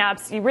trading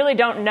apps, you really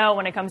don't know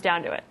when it comes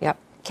down to it. Yep.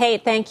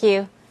 Kate, thank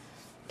you.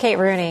 Kate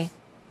Rooney.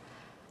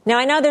 Now,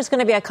 I know there's going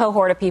to be a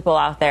cohort of people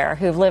out there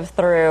who've lived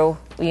through,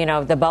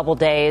 the bubble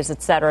days,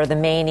 et cetera, the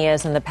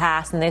manias in the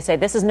past, and they say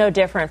this is no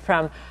different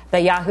from the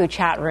Yahoo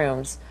chat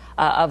rooms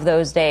of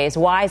those days.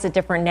 Why is it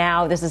different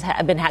now? This has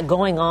been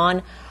going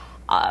on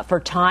for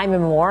time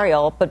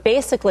immemorial. But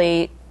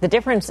basically, the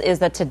difference is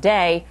that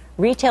today,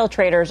 retail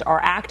traders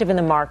are active in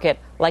the market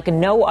like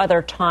no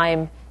other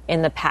time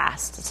in the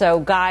past. So,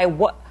 Guy,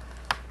 what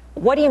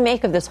do you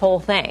make of this whole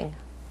thing?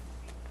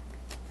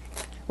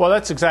 Well,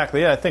 that's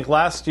exactly it. I think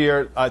last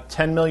year,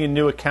 10 million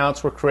new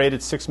accounts were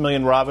created, 6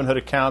 million Robinhood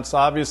accounts.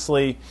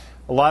 Obviously,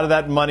 a lot of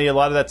that money,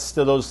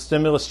 those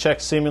stimulus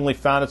checks seemingly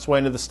found its way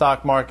into the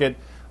stock market.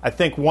 I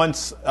think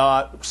once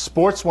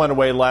sports went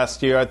away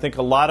last year, I think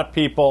a lot of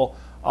people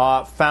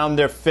found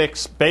their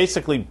fix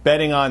basically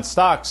betting on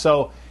stocks.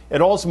 So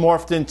it all's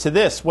morphed into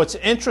this. What's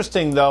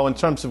interesting, though, in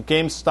terms of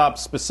GameStop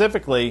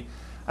specifically,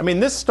 I mean,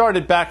 this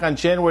started back on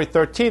January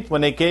 13th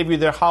when they gave you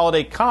their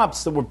holiday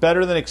comps that were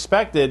better than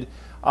expected.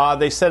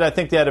 They said, I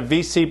think they had a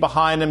VC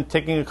behind them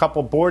taking a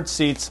couple board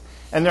seats.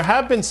 And there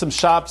have been some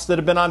shops that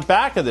have been on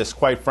back of this,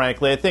 quite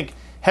frankly. I think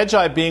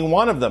Hedgeye being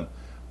one of them.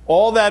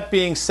 All that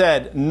being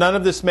said, none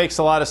of this makes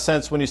a lot of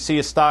sense when you see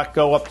a stock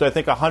go up to, I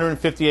think,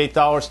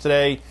 $158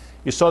 today.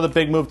 You saw the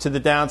big move to the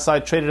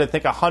downside, traded, I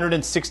think,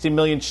 160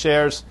 million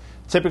shares,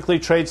 typically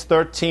trades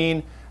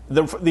 13.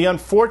 The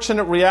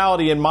unfortunate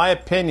reality, in my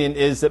opinion,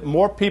 is that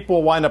more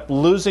people wind up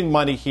losing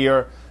money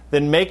here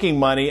than making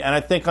money. And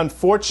I think,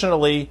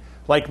 unfortunately,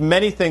 like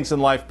many things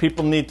in life,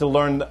 people need to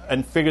learn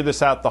and figure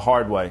this out the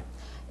hard way.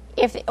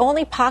 If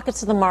only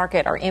pockets of the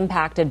market are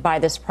impacted by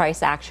this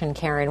price action,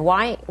 Karen,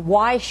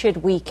 why should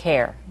we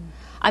care?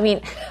 I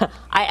mean,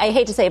 I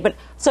hate to say it, but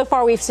so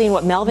far we've seen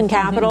Melvin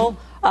Capital,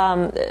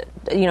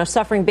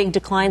 suffering big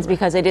declines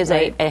because it is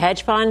a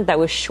hedge fund that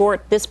was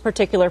short this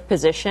particular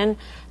position.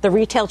 The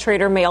retail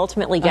trader may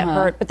ultimately get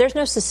hurt, but there's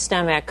no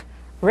systemic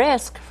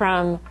risk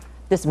from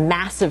this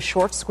massive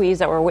short squeeze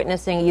that we're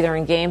witnessing either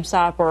in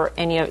GameStop or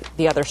any of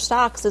the other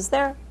stocks? Is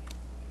there?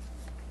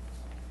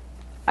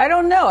 I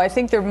don't know. I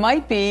think there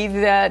might be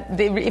that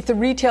if the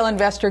retail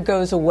investor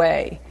goes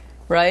away,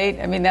 right?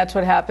 I mean, that's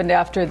what happened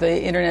after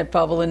the internet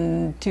bubble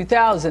in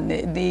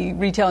 2000. The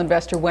retail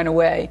investor went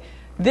away.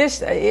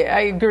 This,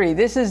 I agree,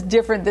 this is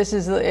different. This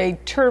is a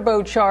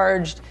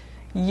turbocharged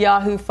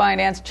Yahoo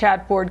Finance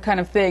chat board kind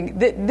of thing.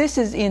 This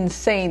is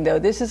insane, though.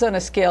 This is on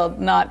a scale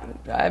not,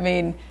 I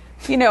mean,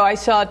 you know, I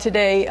saw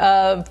today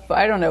of,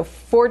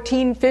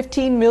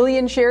 15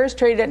 million shares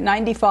traded at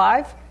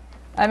 95.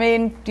 I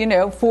mean,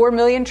 4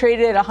 million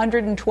traded at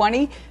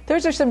 120.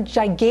 Those are some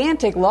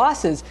gigantic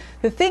losses.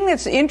 The thing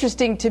that's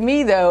interesting to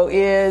me, though,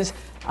 is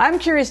I'm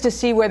curious to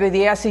see whether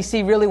the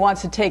SEC really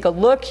wants to take a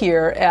look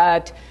here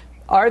at,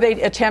 are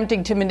they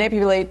attempting to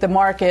manipulate the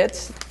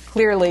markets?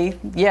 Clearly,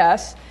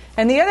 yes.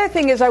 And the other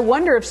thing is, I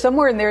wonder if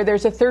somewhere in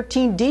there's a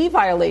 13D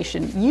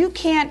violation. You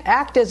can't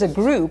act as a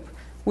group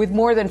with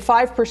more than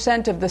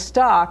 5% of the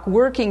stock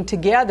working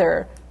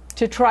together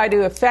to try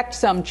to effect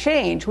some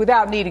change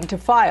without needing to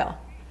file.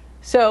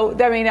 So,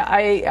 I mean,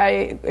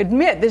 I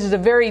admit this is a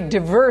very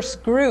diverse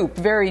group,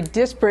 very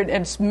disparate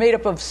and made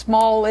up of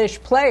smallish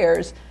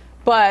players.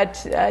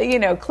 But,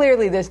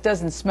 clearly this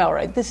doesn't smell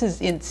right. This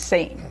is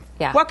insane.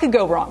 Yeah. What could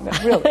go wrong?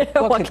 Really,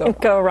 what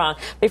could go wrong?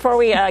 Before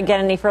we get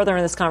any further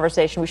in this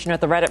conversation, we should note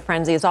the Reddit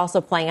frenzy is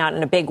also playing out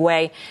in a big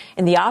way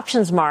in the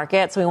options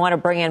market. So we want to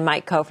bring in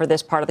Mike Khouw for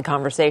this part of the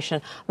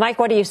conversation. Mike,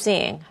 what are you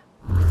seeing?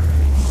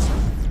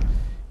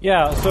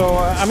 Yeah, so,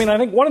 I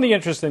think one of the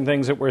interesting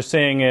things that we're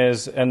seeing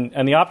is,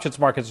 and the options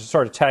markets are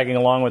sort of tagging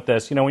along with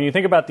this, when you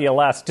think about the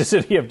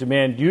elasticity of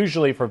demand,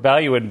 usually for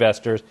value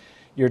investors,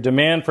 your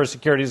demand for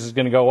securities is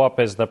going to go up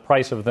as the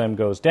price of them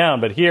goes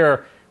down. But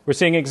here, we're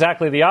seeing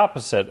exactly the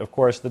opposite. Of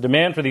course, the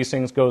demand for these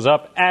things goes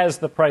up as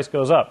the price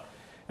goes up.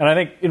 And I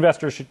think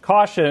investors should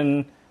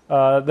caution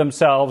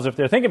themselves if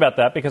they're thinking about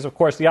that, because, of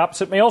course, the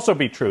opposite may also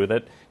be true,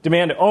 that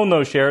demand to own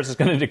those shares is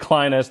going to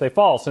decline as they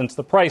fall, since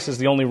the price is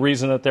the only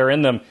reason that they're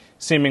in them,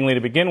 seemingly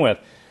to begin with.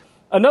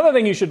 Another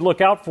thing you should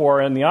look out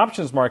for in the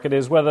options market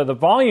is whether the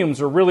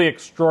volumes are really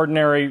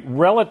extraordinary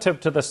relative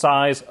to the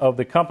size of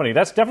the company.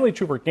 That's definitely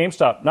true for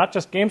GameStop. Not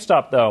just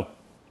GameStop, though.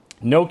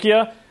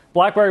 Nokia,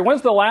 BlackBerry.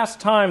 When's the last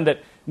time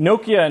that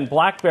Nokia and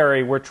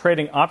BlackBerry were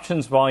trading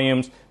options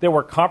volumes that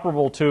were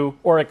comparable to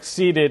or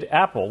exceeded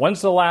Apple?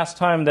 When's the last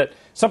time that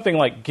something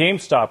like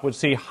GameStop would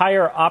see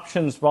higher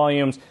options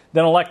volumes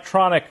than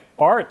Electronic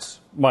Arts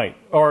might?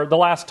 Or the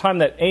last time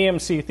that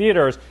AMC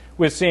Theaters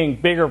was seeing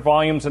bigger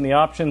volumes in the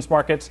options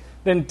markets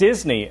than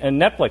Disney and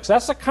Netflix?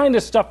 That's the kind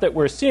of stuff that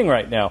we're seeing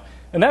right now.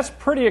 And that's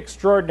pretty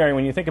extraordinary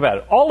when you think about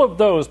it. All of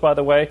those, by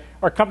the way,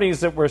 are companies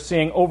that we're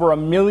seeing over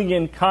 1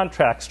 million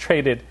contracts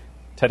traded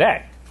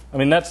today. I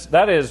mean,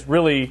 that is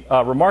really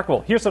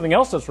remarkable. Here's something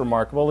else that's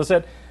remarkable, is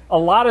that a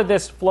lot of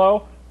this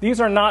flow,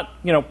 these are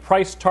not,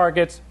 price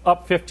targets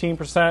up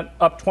 15%,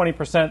 up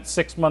 20%,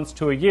 6 months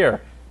to a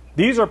year.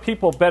 These are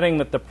people betting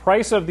that the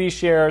price of these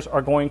shares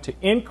are going to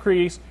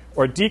increase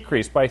or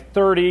decrease by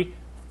 30,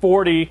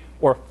 40,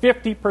 or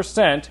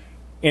 50%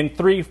 in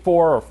 3,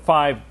 4, or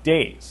 5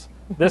 days.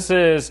 This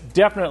is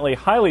definitely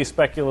highly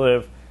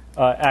speculative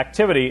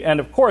activity. And,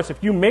 of course,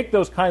 if you make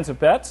those kinds of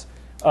bets,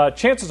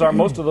 chances are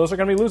most of those are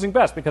going to be losing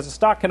bets, because the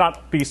stock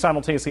cannot be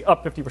simultaneously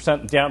up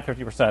 50% and down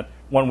 50%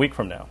 1 week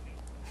from now.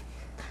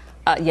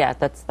 Yeah,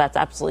 that's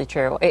absolutely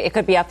true. It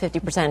could be up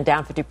 50% and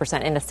down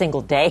 50% in a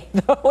single day,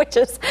 though, which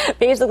is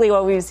basically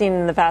what we've seen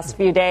in the past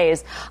few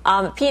days.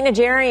 Pete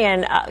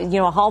Najarian,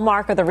 a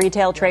hallmark of the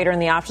retail trader in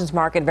the options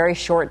market, very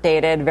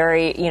short-dated,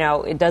 very,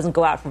 it doesn't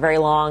go out for very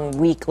long,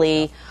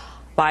 weekly,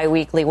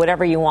 bi-weekly,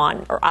 whatever you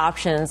want, or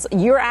options.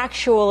 You're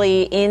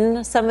actually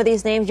in some of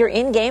these names. You're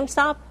in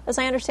GameStop, as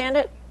I understand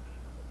it?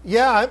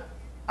 Yeah,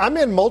 I'm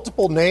in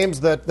multiple names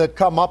that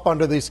come up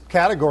under these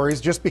categories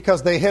just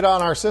because they hit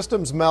on our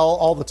systems, Mel,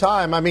 all the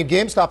time. I mean,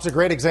 GameStop's a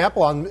great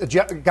example. A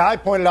guy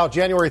pointed out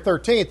January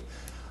 13th.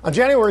 On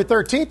January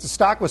 13th, the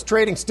stock was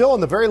trading still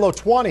in the very low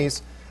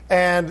 20s,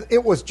 and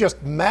it was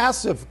just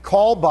massive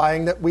call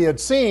buying that we had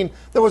seen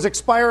that was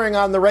expiring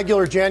on the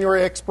regular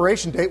January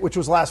expiration date, which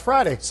was last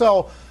Friday.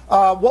 So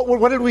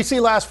what did we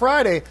see last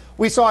Friday?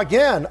 We saw,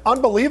 again,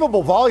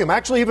 unbelievable volume,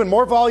 actually even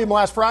more volume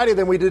last Friday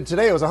than we did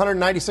today. It was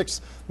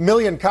 196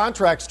 million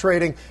contracts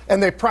trading,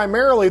 and they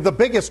primarily, the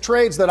biggest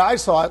trades that I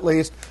saw at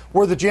least,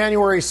 were the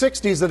January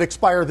 60s that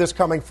expire this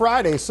coming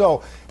Friday.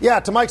 So, yeah,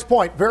 to Mike's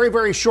point, very,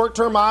 very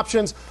short-term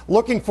options,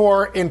 looking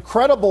for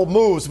incredible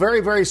moves, very,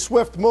 very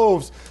swift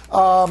moves.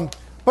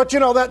 But,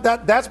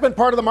 that's been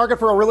part of the market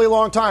for a really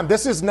long time.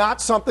 This is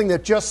not something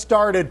that just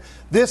started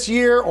this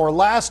year or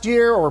last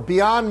year or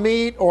Beyond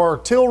Meat or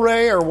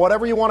Tilray or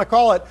whatever you want to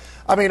call it.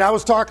 I mean, I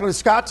was talking to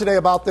Scott today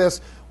about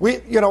this.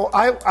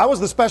 I was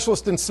the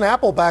specialist in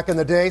Snapple back in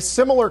the day,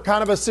 similar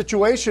kind of a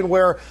situation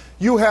where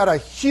you had a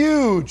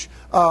huge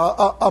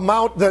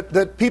amount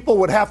that people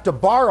would have to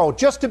borrow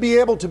just to be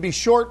able to be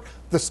short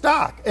the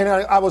stock. And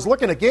I was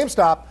looking at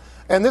GameStop.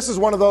 And this is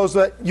one of those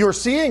that you're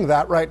seeing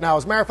that right now.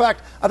 As a matter of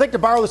fact, I think to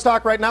borrow the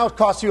stock right now, it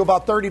costs you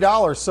about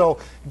 $30. So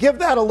give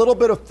that a little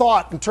bit of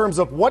thought in terms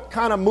of what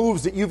kind of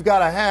moves that you've got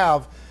to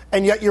have,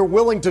 and yet you're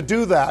willing to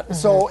do that. Mm-hmm.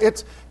 So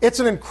it's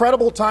an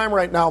incredible time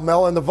right now,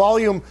 Mel, and the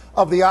volume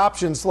of the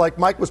options, like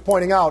Mike was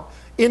pointing out,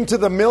 into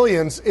the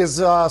millions is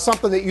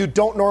something that you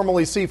don't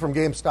normally see from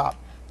GameStop.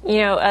 You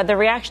know, the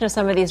reaction of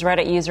some of these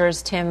Reddit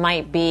users, Tim,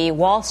 might be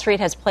Wall Street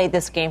has played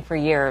this game for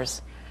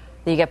years.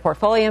 You get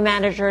portfolio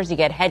managers, you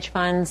get hedge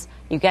funds,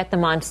 you get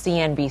them on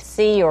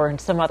CNBC or in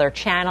some other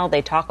channel.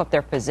 They talk up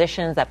their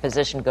positions. That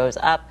position goes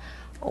up.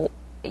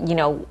 You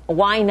know,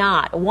 why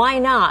not? Why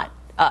not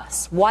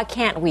us? Why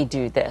can't we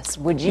do this?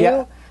 Would you?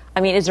 Yeah.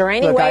 I mean, is there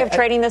any way of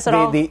trading this at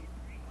all?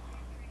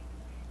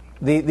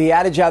 The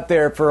adage out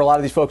there for a lot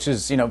of these folks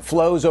is, you know,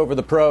 flows over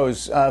the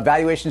pros.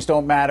 Valuations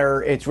don't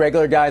matter. It's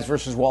regular guys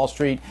versus Wall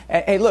Street.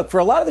 And, hey, look, for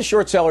a lot of the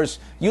short sellers,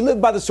 you live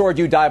by the sword,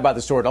 you die by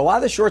the sword. A lot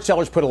of the short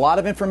sellers put a lot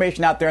of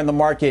information out there in the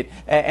market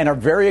and are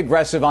very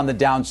aggressive on the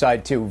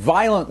downside, too,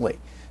 violently.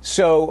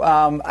 So,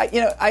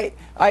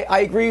 I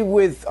agree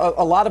with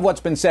a lot of what's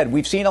been said.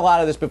 We've seen a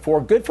lot of this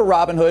before. Good for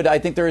Robinhood. I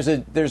think there's a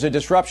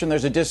disruption.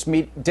 There's a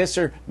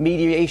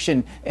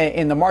disintermediation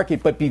in the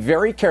market. But be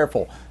very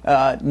careful.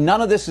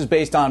 None of this is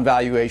based on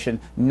valuation.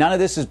 None of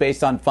this is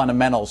based on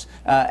fundamentals.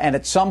 And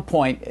at some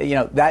point, you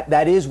know,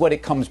 that is what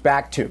it comes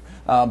back to.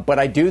 But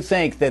I do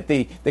think that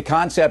the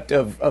concept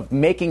of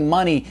making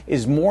money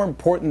is more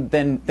important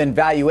than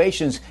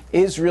valuations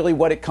is really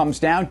what it comes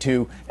down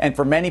to. And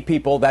for many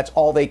people, that's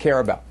all they care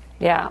about.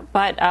 Yeah,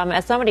 but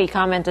as somebody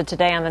commented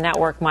today on the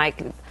network,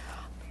 Mike,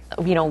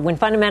 you know, when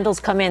fundamentals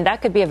come in,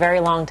 that could be a very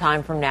long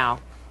time from now.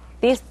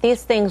 These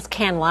things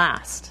can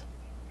last.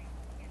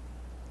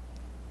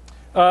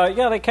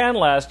 Yeah, they can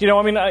last. You know,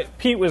 I mean,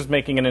 Pete was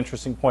making an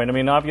interesting point. I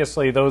mean,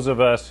 obviously, those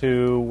of us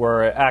who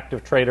were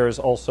active traders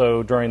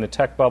also during the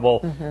tech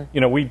bubble,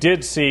 you know, we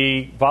did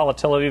see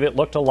volatility that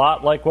looked a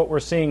lot like what we're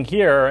seeing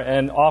here,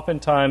 and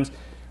oftentimes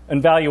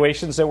and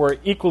valuations that were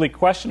equally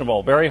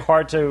questionable, very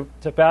hard to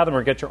fathom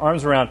or get your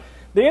arms around.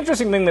 The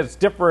interesting thing that's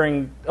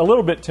differing a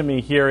little bit to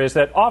me here is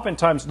that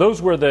oftentimes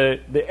those were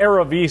the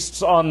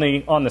Aravistes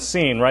on the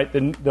scene, right?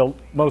 The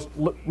most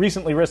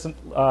recently listed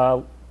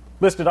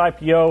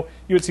IPO,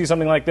 you would see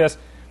something like this.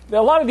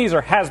 A lot of these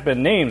are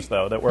has-been names,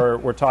 though, that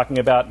we're talking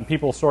about, and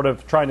people sort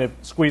of trying to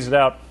squeeze it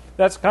out.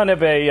 That's kind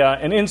of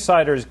an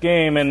insider's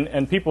game,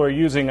 and people are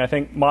using, I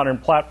think, modern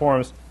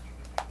platforms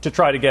to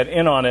try to get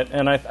in on it.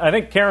 And I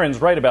think Karen's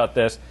right about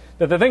this,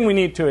 that the thing we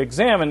need to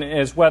examine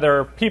is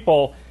whether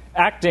people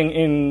acting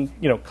in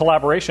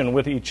collaboration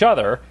with each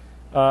other,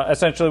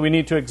 essentially we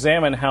need to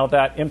examine how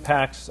that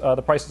impacts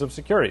the prices of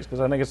securities, because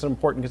I think it's an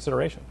important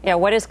consideration. Yeah,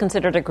 what is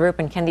considered a group,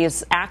 and can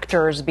these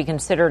actors be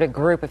considered a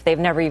group if they've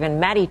never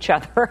even met each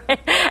other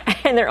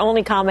and their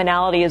only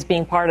commonality is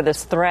being part of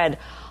this thread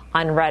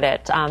on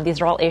Reddit?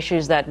 These are all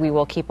issues that we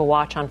will keep a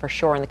watch on for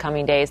sure in the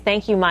coming days.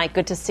 Thank you, Mike.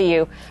 Good to see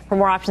you. For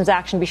more options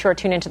action, be sure to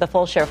tune into the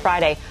full show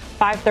Friday,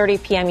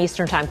 5:30 p.m.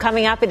 Eastern Time.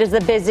 Coming up, it is the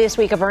busiest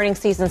week of earnings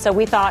season, so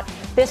we thought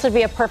this would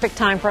be a perfect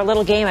time for a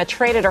little game of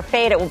Trade It or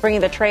Fade It. We'll bring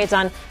you the trades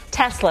on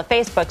Tesla,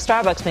 Facebook,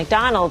 Starbucks,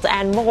 McDonald's,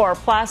 and more.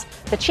 Plus,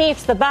 the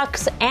Chiefs, the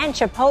Bucks, and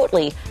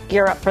Chipotle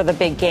gear up for the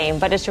big game.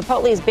 But is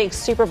Chipotle's big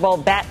Super Bowl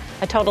bet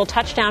a total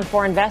touchdown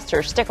for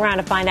investors? Stick around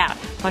to find out.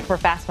 Much more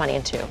Fast Money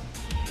in 2.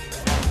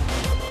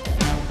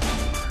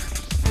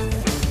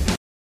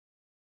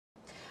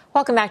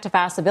 Welcome back to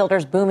Fast. The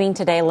builders booming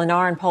today.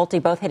 Lennar and Pulte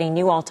both hitting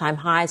new all-time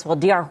highs, while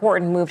D.R.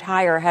 Horton moved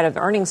higher ahead of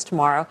earnings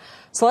tomorrow.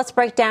 So let's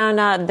break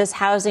down this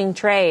housing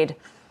trade.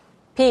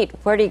 Pete,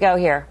 where do you go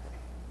here?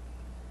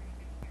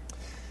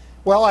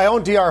 Well, I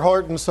own D.R.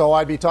 Horton, so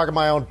I'd be talking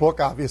my own book,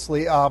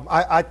 obviously.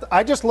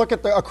 I just look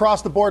at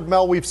across the board,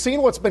 Mel. We've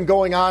seen what's been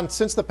going on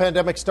since the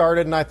pandemic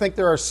started, and I think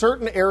there are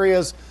certain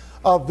areas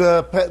of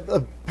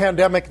the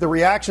pandemic, the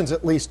reactions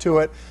at least to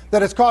it,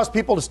 that has caused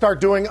people to start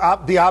doing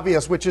the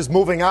obvious, which is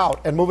moving out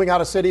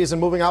of cities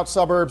and moving out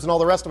suburbs and all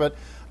the rest of it.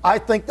 I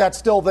think that's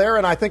still there,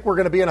 and I think we're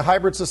going to be in a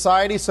hybrid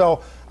society.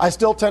 So I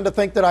still tend to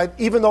think that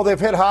even though they've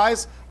hit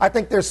highs, I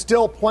think there's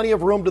still plenty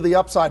of room to the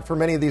upside for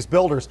many of these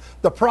builders.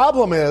 The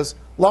problem is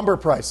lumber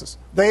prices.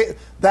 That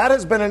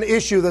has been an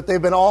issue that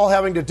they've been all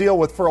having to deal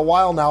with for a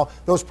while now.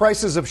 Those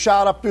prices have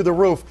shot up through the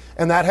roof,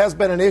 and that has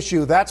been an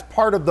issue. That's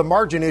part of the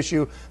margin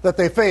issue that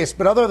they face.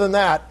 But other than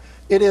that,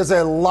 it is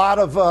a lot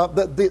of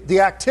the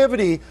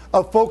activity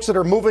of folks that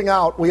are moving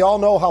out. We all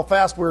know how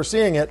fast we're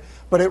seeing it,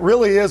 but it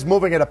really is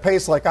moving at a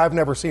pace like I've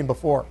never seen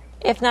before.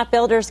 If not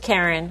builders,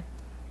 Karen,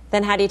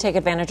 then how do you take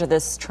advantage of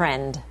this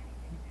trend?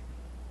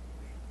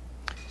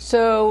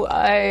 So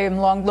I'm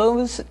long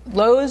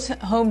Lowe's,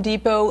 Home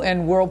Depot,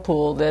 and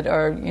Whirlpool that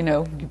are,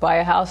 you buy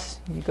a house,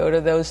 you go to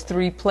those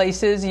three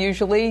places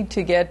usually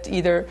to get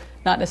either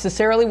not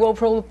necessarily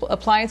Whirlpool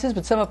appliances,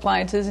 but some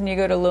appliances, and you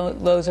go to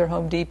Lowe's or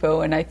Home Depot.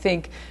 And I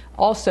think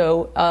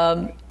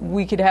also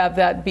we could have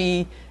that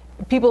be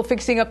people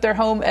fixing up their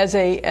home as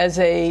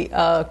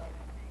a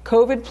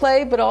COVID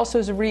play, but also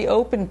as a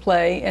reopen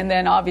play, and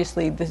then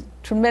obviously the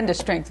tremendous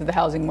strength of the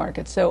housing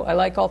market. So I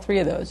like all three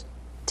of those.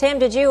 Tim,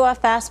 did you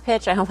fast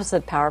pitch? I almost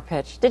said power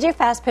pitch. Did you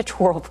fast pitch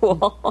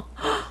Whirlpool?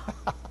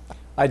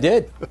 I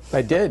did.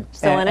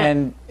 Still in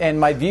it? And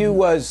my view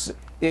was,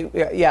 and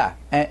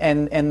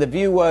the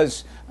view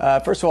was,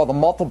 first of all, the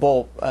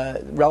multiple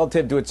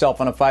relative to itself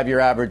on a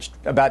 5-year average,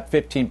 about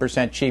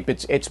 15% cheap.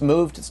 It's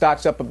moved.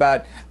 Stock's up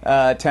about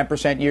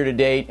 10% year to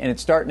date, and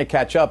it's starting to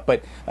catch up.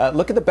 But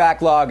look at the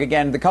backlog.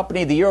 Again, the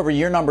company, the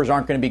year-over-year numbers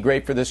aren't going to be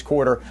great for this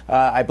quarter.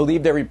 I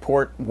believe they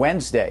report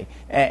Wednesday.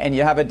 And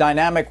you have a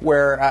dynamic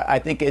where I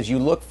think as you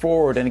look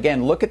forward, and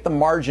again, look at the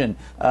margin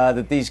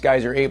that these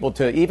guys are able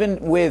to, even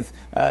with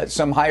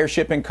some higher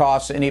shipping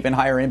costs and even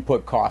higher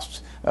input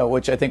costs,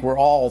 which I think we're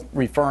all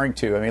referring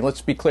to. I mean,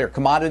 let's be clear.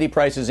 Commodity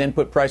prices,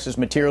 input prices,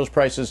 materials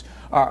prices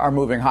are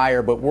moving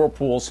higher, but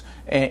Whirlpool's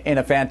in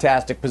a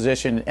fantastic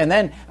position. And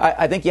then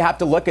I think you have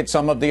to look at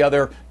some of the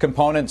other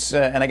components.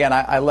 And again,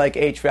 I like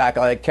HVAC,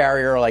 I like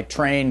Carrier, I like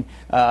Trane.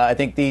 I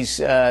think these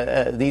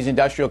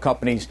industrial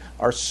companies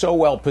are so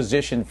well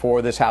positioned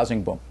for this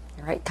housing boom.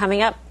 All right,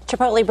 coming up,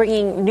 Chipotle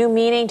bringing new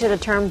meaning to the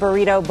term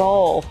burrito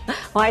bowl.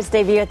 Why its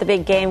debut at the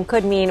big game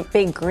could mean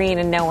big green,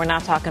 and no, we're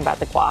not talking about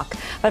the guac.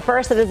 But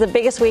first, it is the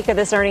biggest week of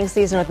this earnings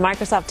season with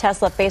Microsoft,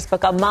 Tesla,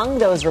 Facebook among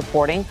those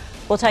reporting.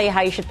 We'll tell you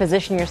how you should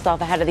position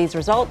yourself ahead of these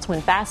results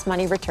when Fast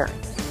Money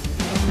returns.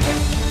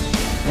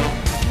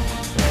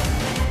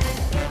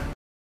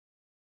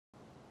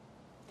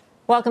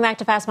 Welcome back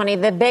to Fast Money.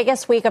 The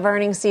biggest week of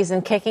earnings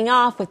season kicking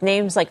off with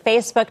names like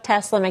Facebook,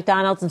 Tesla,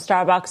 McDonald's, and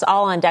Starbucks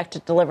all on deck to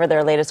deliver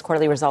their latest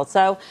quarterly results.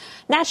 So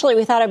naturally,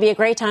 we thought it'd be a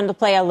great time to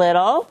play a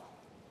little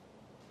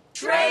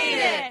Trade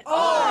It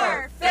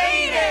or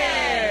Fade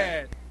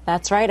It.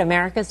 That's right,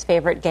 America's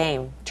favorite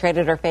game, Trade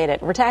It or Fade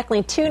It. We're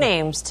tackling two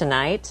names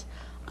tonight.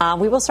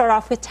 We will start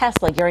off with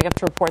Tesla, gearing up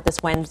to report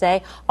this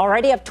Wednesday,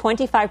 already up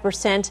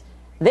 25%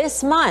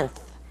 this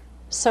month.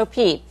 So,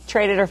 Pete,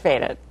 trade it or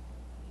fade it?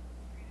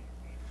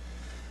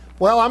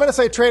 Well, I'm going to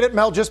say trade it,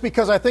 Mel, just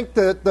because I think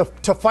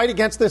to fight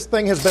against this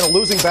thing has been a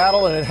losing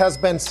battle, and it has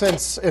been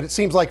since, it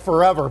seems like,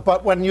 forever.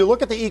 But when you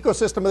look at the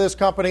ecosystem of this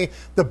company,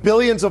 the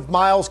billions of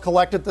miles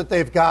collected that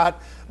they've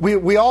got,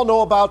 we all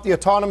know about the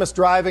autonomous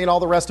driving and all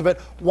the rest of it.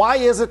 Why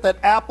is it that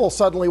Apple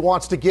suddenly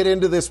wants to get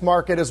into this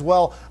market as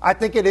well? I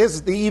think it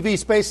is the EV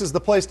space is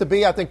the place to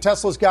be. I think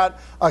Tesla's got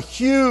a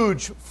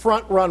huge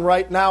front run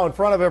right now in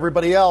front of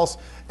everybody else.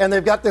 And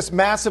they've got this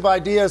massive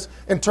ideas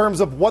in terms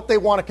of what they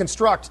want to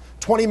construct.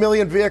 20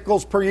 million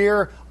vehicles per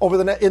year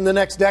in the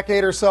next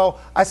decade or so.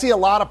 I see a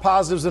lot of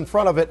positives in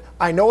front of it.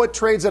 I know it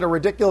trades at a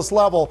ridiculous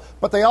level,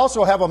 but they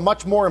also have a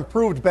much more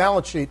improved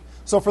balance sheet.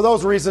 So for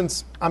those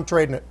reasons, I'm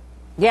trading it.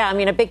 Yeah, I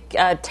mean, a big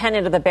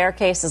tenet of the bear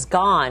case is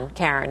gone,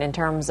 Karen, in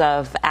terms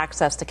of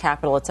access to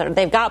capital, et cetera.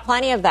 They've got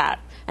plenty of that,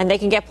 and they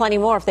can get plenty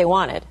more if they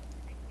wanted.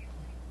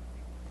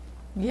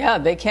 Yeah,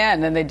 they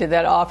can, and they did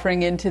that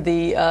offering into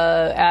the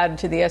add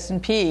to the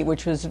S&P,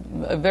 which was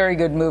a very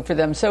good move for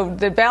them. So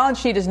the balance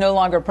sheet is no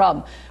longer a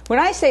problem. When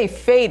I say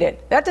fade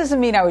it, that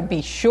doesn't mean I would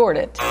be short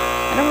it.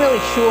 I don't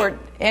really short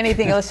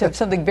anything unless you have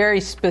something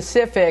very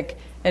specific,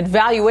 and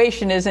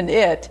valuation isn't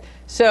it.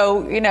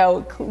 So, you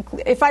know,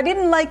 if I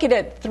didn't like it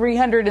at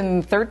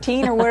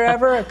 313 or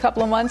wherever a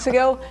couple of months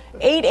ago,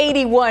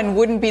 881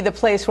 wouldn't be the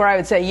place where I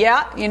would say,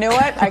 yeah, you know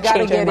what, I got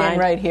to get in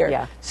right here.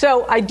 Yeah.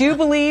 So I do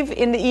believe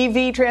in the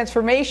EV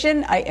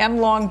transformation. I am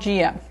long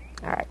GM.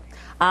 All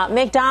right.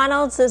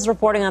 McDonald's is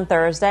reporting on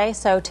Thursday.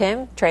 So,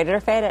 Tim, trade it or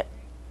fade it?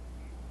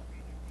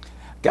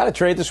 Got to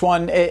trade this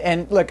one.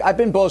 And look, I've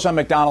been bullish on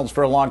McDonald's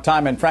for a long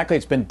time, and frankly,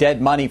 it's been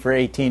dead money for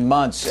 18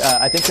 months.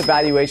 I think the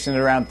valuation at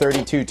around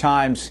 32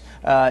 times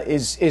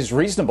is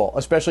reasonable,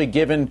 especially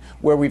given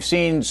where we've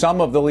seen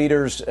some of the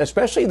leaders,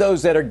 especially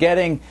those that are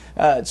getting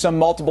some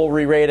multiple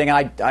re-rating.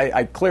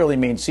 I clearly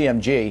mean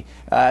CMG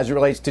as it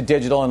relates to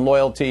digital and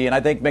loyalty. And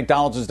I think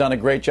McDonald's has done a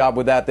great job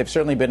with that. They've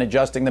certainly been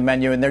adjusting the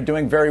menu, and they're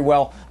doing very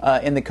well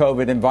in the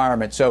COVID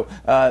environment. So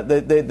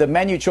the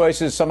menu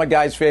choices, some of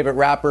guys' favorite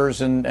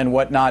rappers and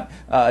whatnot,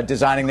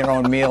 designing their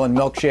own meal and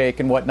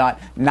milkshake and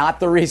whatnot, not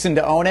the reason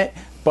to own it,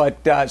 but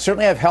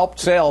certainly have helped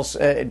sales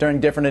during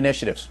different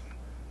initiatives.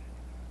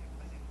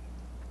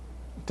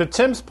 To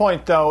Tim's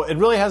point, though, it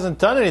really hasn't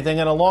done anything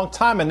in a long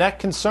time, and that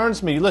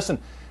concerns me. Listen,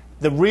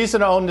 the reason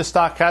to own the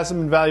stock hasn't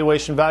been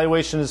valuation.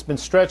 Valuation has been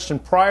stretched,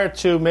 and prior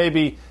to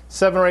maybe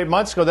 7 or 8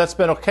 months ago, that's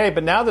been okay.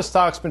 But now the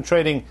stock's been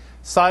trading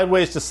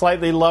sideways to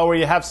slightly lower.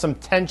 You have some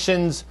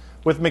tensions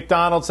with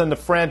McDonald's and the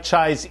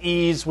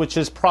franchisees, which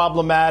is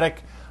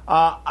problematic.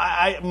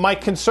 My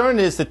concern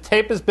is the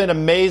tape has been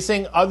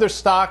amazing. Other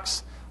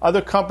stocks,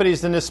 other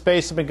companies in this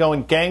space have been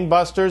going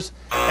gangbusters.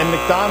 And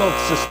McDonald's,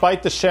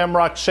 despite the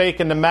Shamrock Shake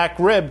and the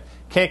McRib,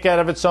 can't get out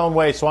of its own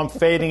way. So I'm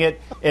fading it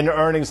in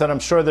earnings, and I'm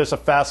sure there's a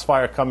fast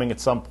fire coming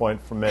at some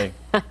point for me.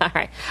 All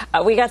right.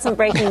 We got some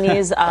breaking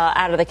news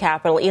out of the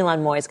Capitol.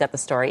 Elon Moy's got the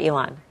story.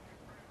 Elon.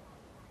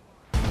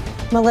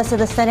 Melissa,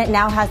 the Senate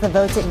now has the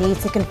votes it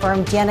needs to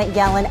confirm Janet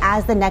Yellen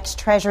as the next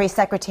Treasury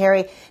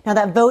Secretary. Now,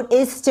 that vote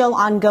is still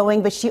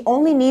ongoing, but she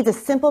only needs a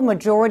simple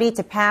majority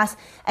to pass.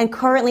 And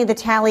currently the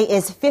tally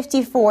is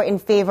 54 in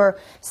favor,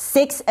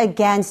 6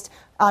 against.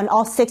 and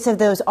all 6 of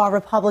those are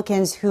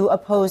Republicans who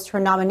opposed her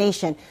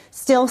nomination.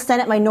 Still,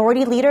 Senate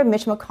Minority Leader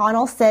Mitch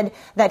McConnell said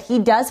that he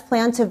does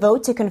plan to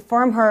vote to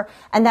confirm her,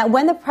 and that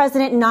when the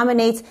president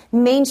nominates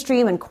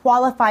mainstream and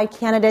qualified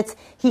candidates,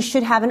 he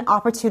should have an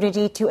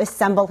opportunity to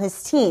assemble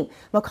his team.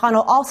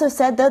 McConnell also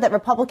said, though, that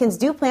Republicans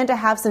do plan to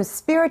have some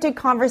spirited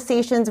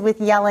conversations with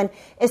Yellen,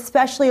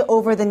 especially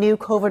over the new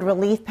COVID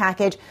relief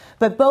package.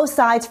 But both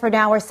sides for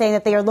now are saying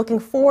that they are looking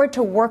forward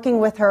to working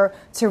with her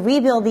to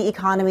rebuild the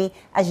economy,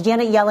 as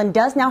Janet Yellen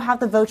does now have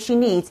the vote she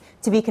needs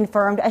to be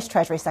confirmed as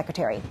Treasury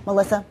Secretary.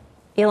 Melissa?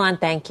 Elon,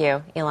 thank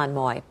you. Elon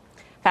Moy.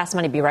 Fast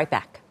Money, be right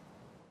back.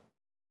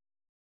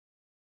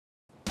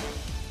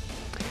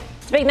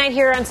 It's a big night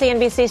here on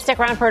CNBC. Stick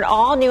around for an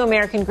all-new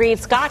American Greed.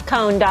 Scott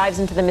Cohn dives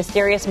into the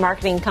mysterious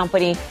marketing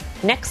company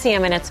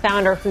Nexium and its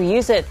founder, who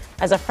use it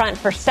as a front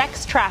for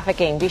sex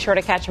trafficking. Be sure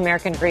to catch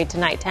American Greed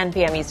tonight, 10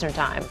 p.m. Eastern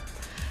Time.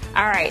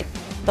 All right.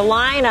 The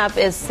lineup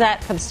is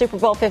set for the Super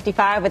Bowl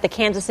 55 with the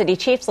Kansas City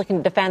Chiefs looking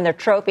to defend their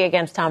trophy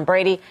against Tom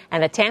Brady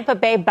and the Tampa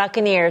Bay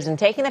Buccaneers. And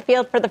taking the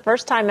field for the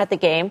first time at the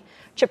game,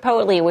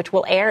 Chipotle, which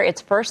will air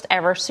its first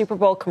ever Super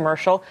Bowl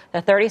commercial.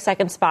 The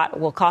 30-second spot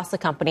will cost the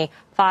company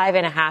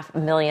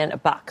 $5.5 million.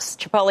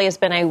 Chipotle has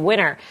been a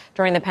winner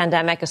during the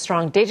pandemic. As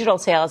strong digital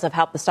sales have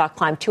helped the stock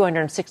climb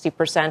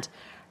 260%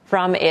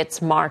 from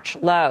its March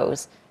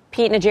lows.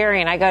 Pete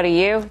Najarian, I go to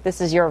you.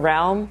 This is your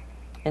realm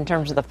in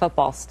terms of the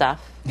football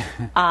stuff.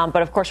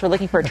 But, of course, we're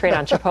looking for a trade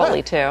on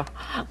Chipotle, too.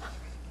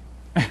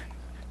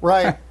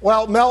 Right.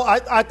 Well, Mel,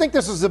 I think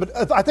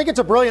I think it's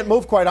a brilliant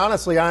move, quite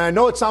honestly. I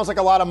know it sounds like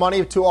a lot of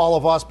money to all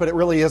of us, but it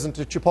really isn't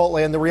to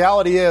Chipotle. And the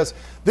reality is,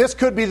 this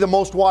could be the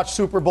most watched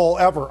Super Bowl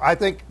ever. I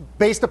think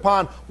based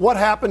upon what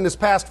happened this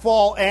past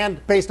fall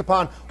and based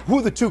upon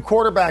who the 2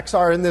 quarterbacks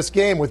are in this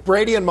game with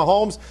Brady and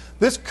Mahomes,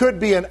 this could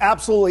be an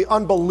absolutely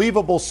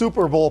unbelievable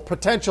Super Bowl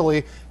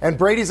potentially. And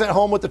Brady's at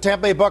home with the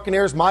Tampa Bay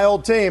Buccaneers, my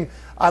old team.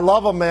 I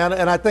love them, man.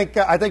 And I think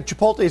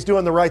Chipotle is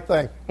doing the right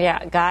thing.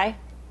 Yeah, Guy,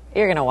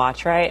 you're going to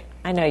watch, right?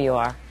 I know you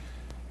are.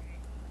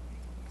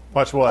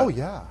 Watch what? Oh,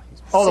 yeah.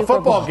 Oh, the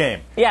football game.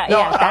 Yeah, no,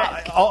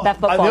 that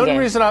football game. The only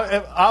reason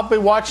I'll be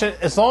watching,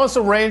 as long as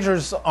the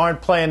Rangers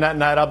aren't playing that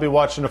night, I'll be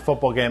watching the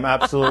football game.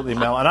 Absolutely,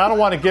 Mel. And I don't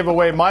want to give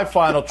away my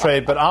final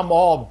trade, but I'm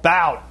all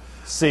about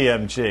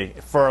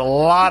CMG for a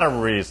lot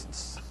of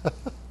reasons.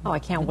 Oh, I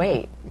can't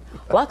wait.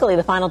 Luckily,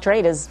 the final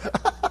trade is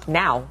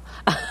now.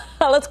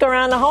 Let's go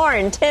around the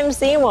horn. Tim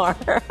Seymour.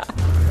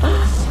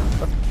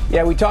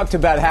 Yeah, we talked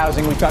about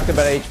housing. We talked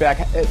about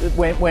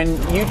HVAC. When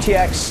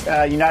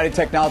UTX, United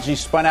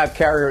Technologies, spun out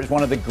Carrier, it was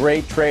one of the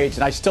great trades.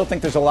 And I still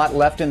think there's a lot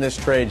left in this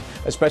trade,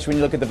 especially when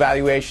you look at the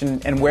valuation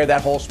and where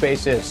that whole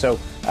space is. So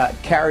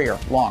Carrier,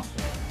 long.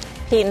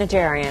 Pete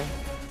Najarian.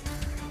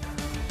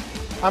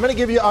 I'm going to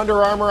give you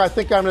Under Armour. I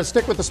think I'm going to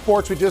stick with the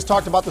sports. We just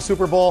talked about the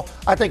Super Bowl.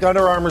 I think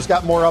Under Armour's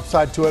got more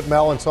upside to it,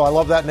 Mel, and so I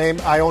love that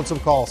name. I own some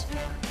calls.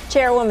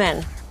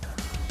 Chairwoman.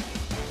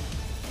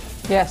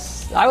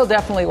 Yes, I will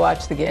definitely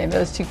watch the game.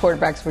 Those 2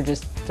 quarterbacks were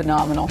just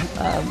phenomenal.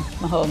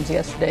 Mahomes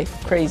yesterday,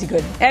 crazy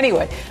good.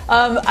 Anyway,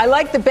 I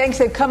like the banks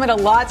that come in a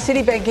lot.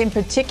 Citibank in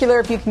particular,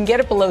 if you can get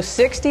it below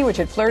 60, which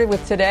it flirted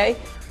with today,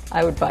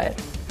 I would buy it.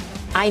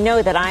 I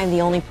know that I am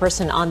the only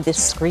person on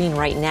this screen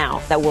right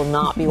now that will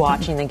not be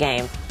watching the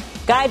game.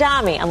 Guy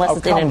Adami, unless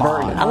it's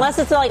inadvertent. Unless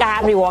it's like I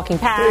have to be walking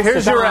past.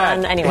 Here's your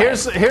ad. Anyway.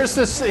 Here's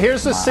the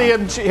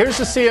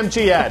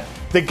CMG ad.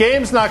 The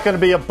game's not going to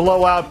be a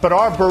blowout, but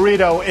our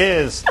burrito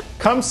is.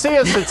 Come see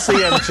us at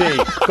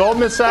CMG.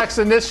 Goldman Sachs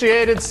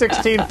initiated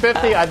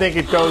 1650. I think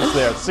it goes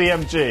there.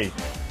 CMG.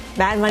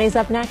 Mad Money's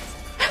up next.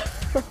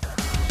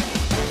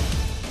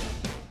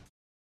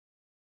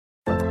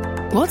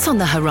 What's on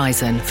the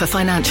horizon for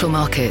financial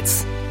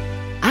markets?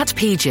 At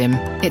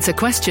PGIM, it's a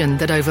question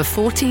that over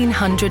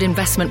 1,400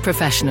 investment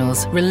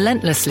professionals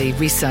relentlessly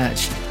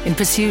research in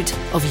pursuit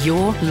of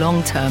your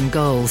long-term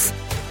goals.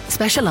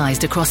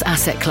 Specialized across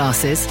asset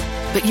classes,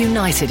 but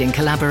united in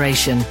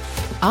collaboration,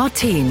 our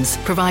teams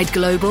provide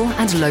global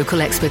and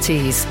local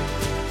expertise.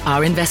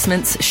 Our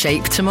investments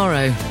shape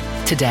tomorrow,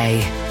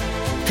 today.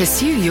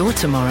 Pursue your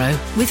tomorrow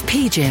with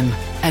PGIM,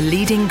 a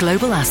leading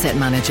global asset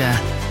manager.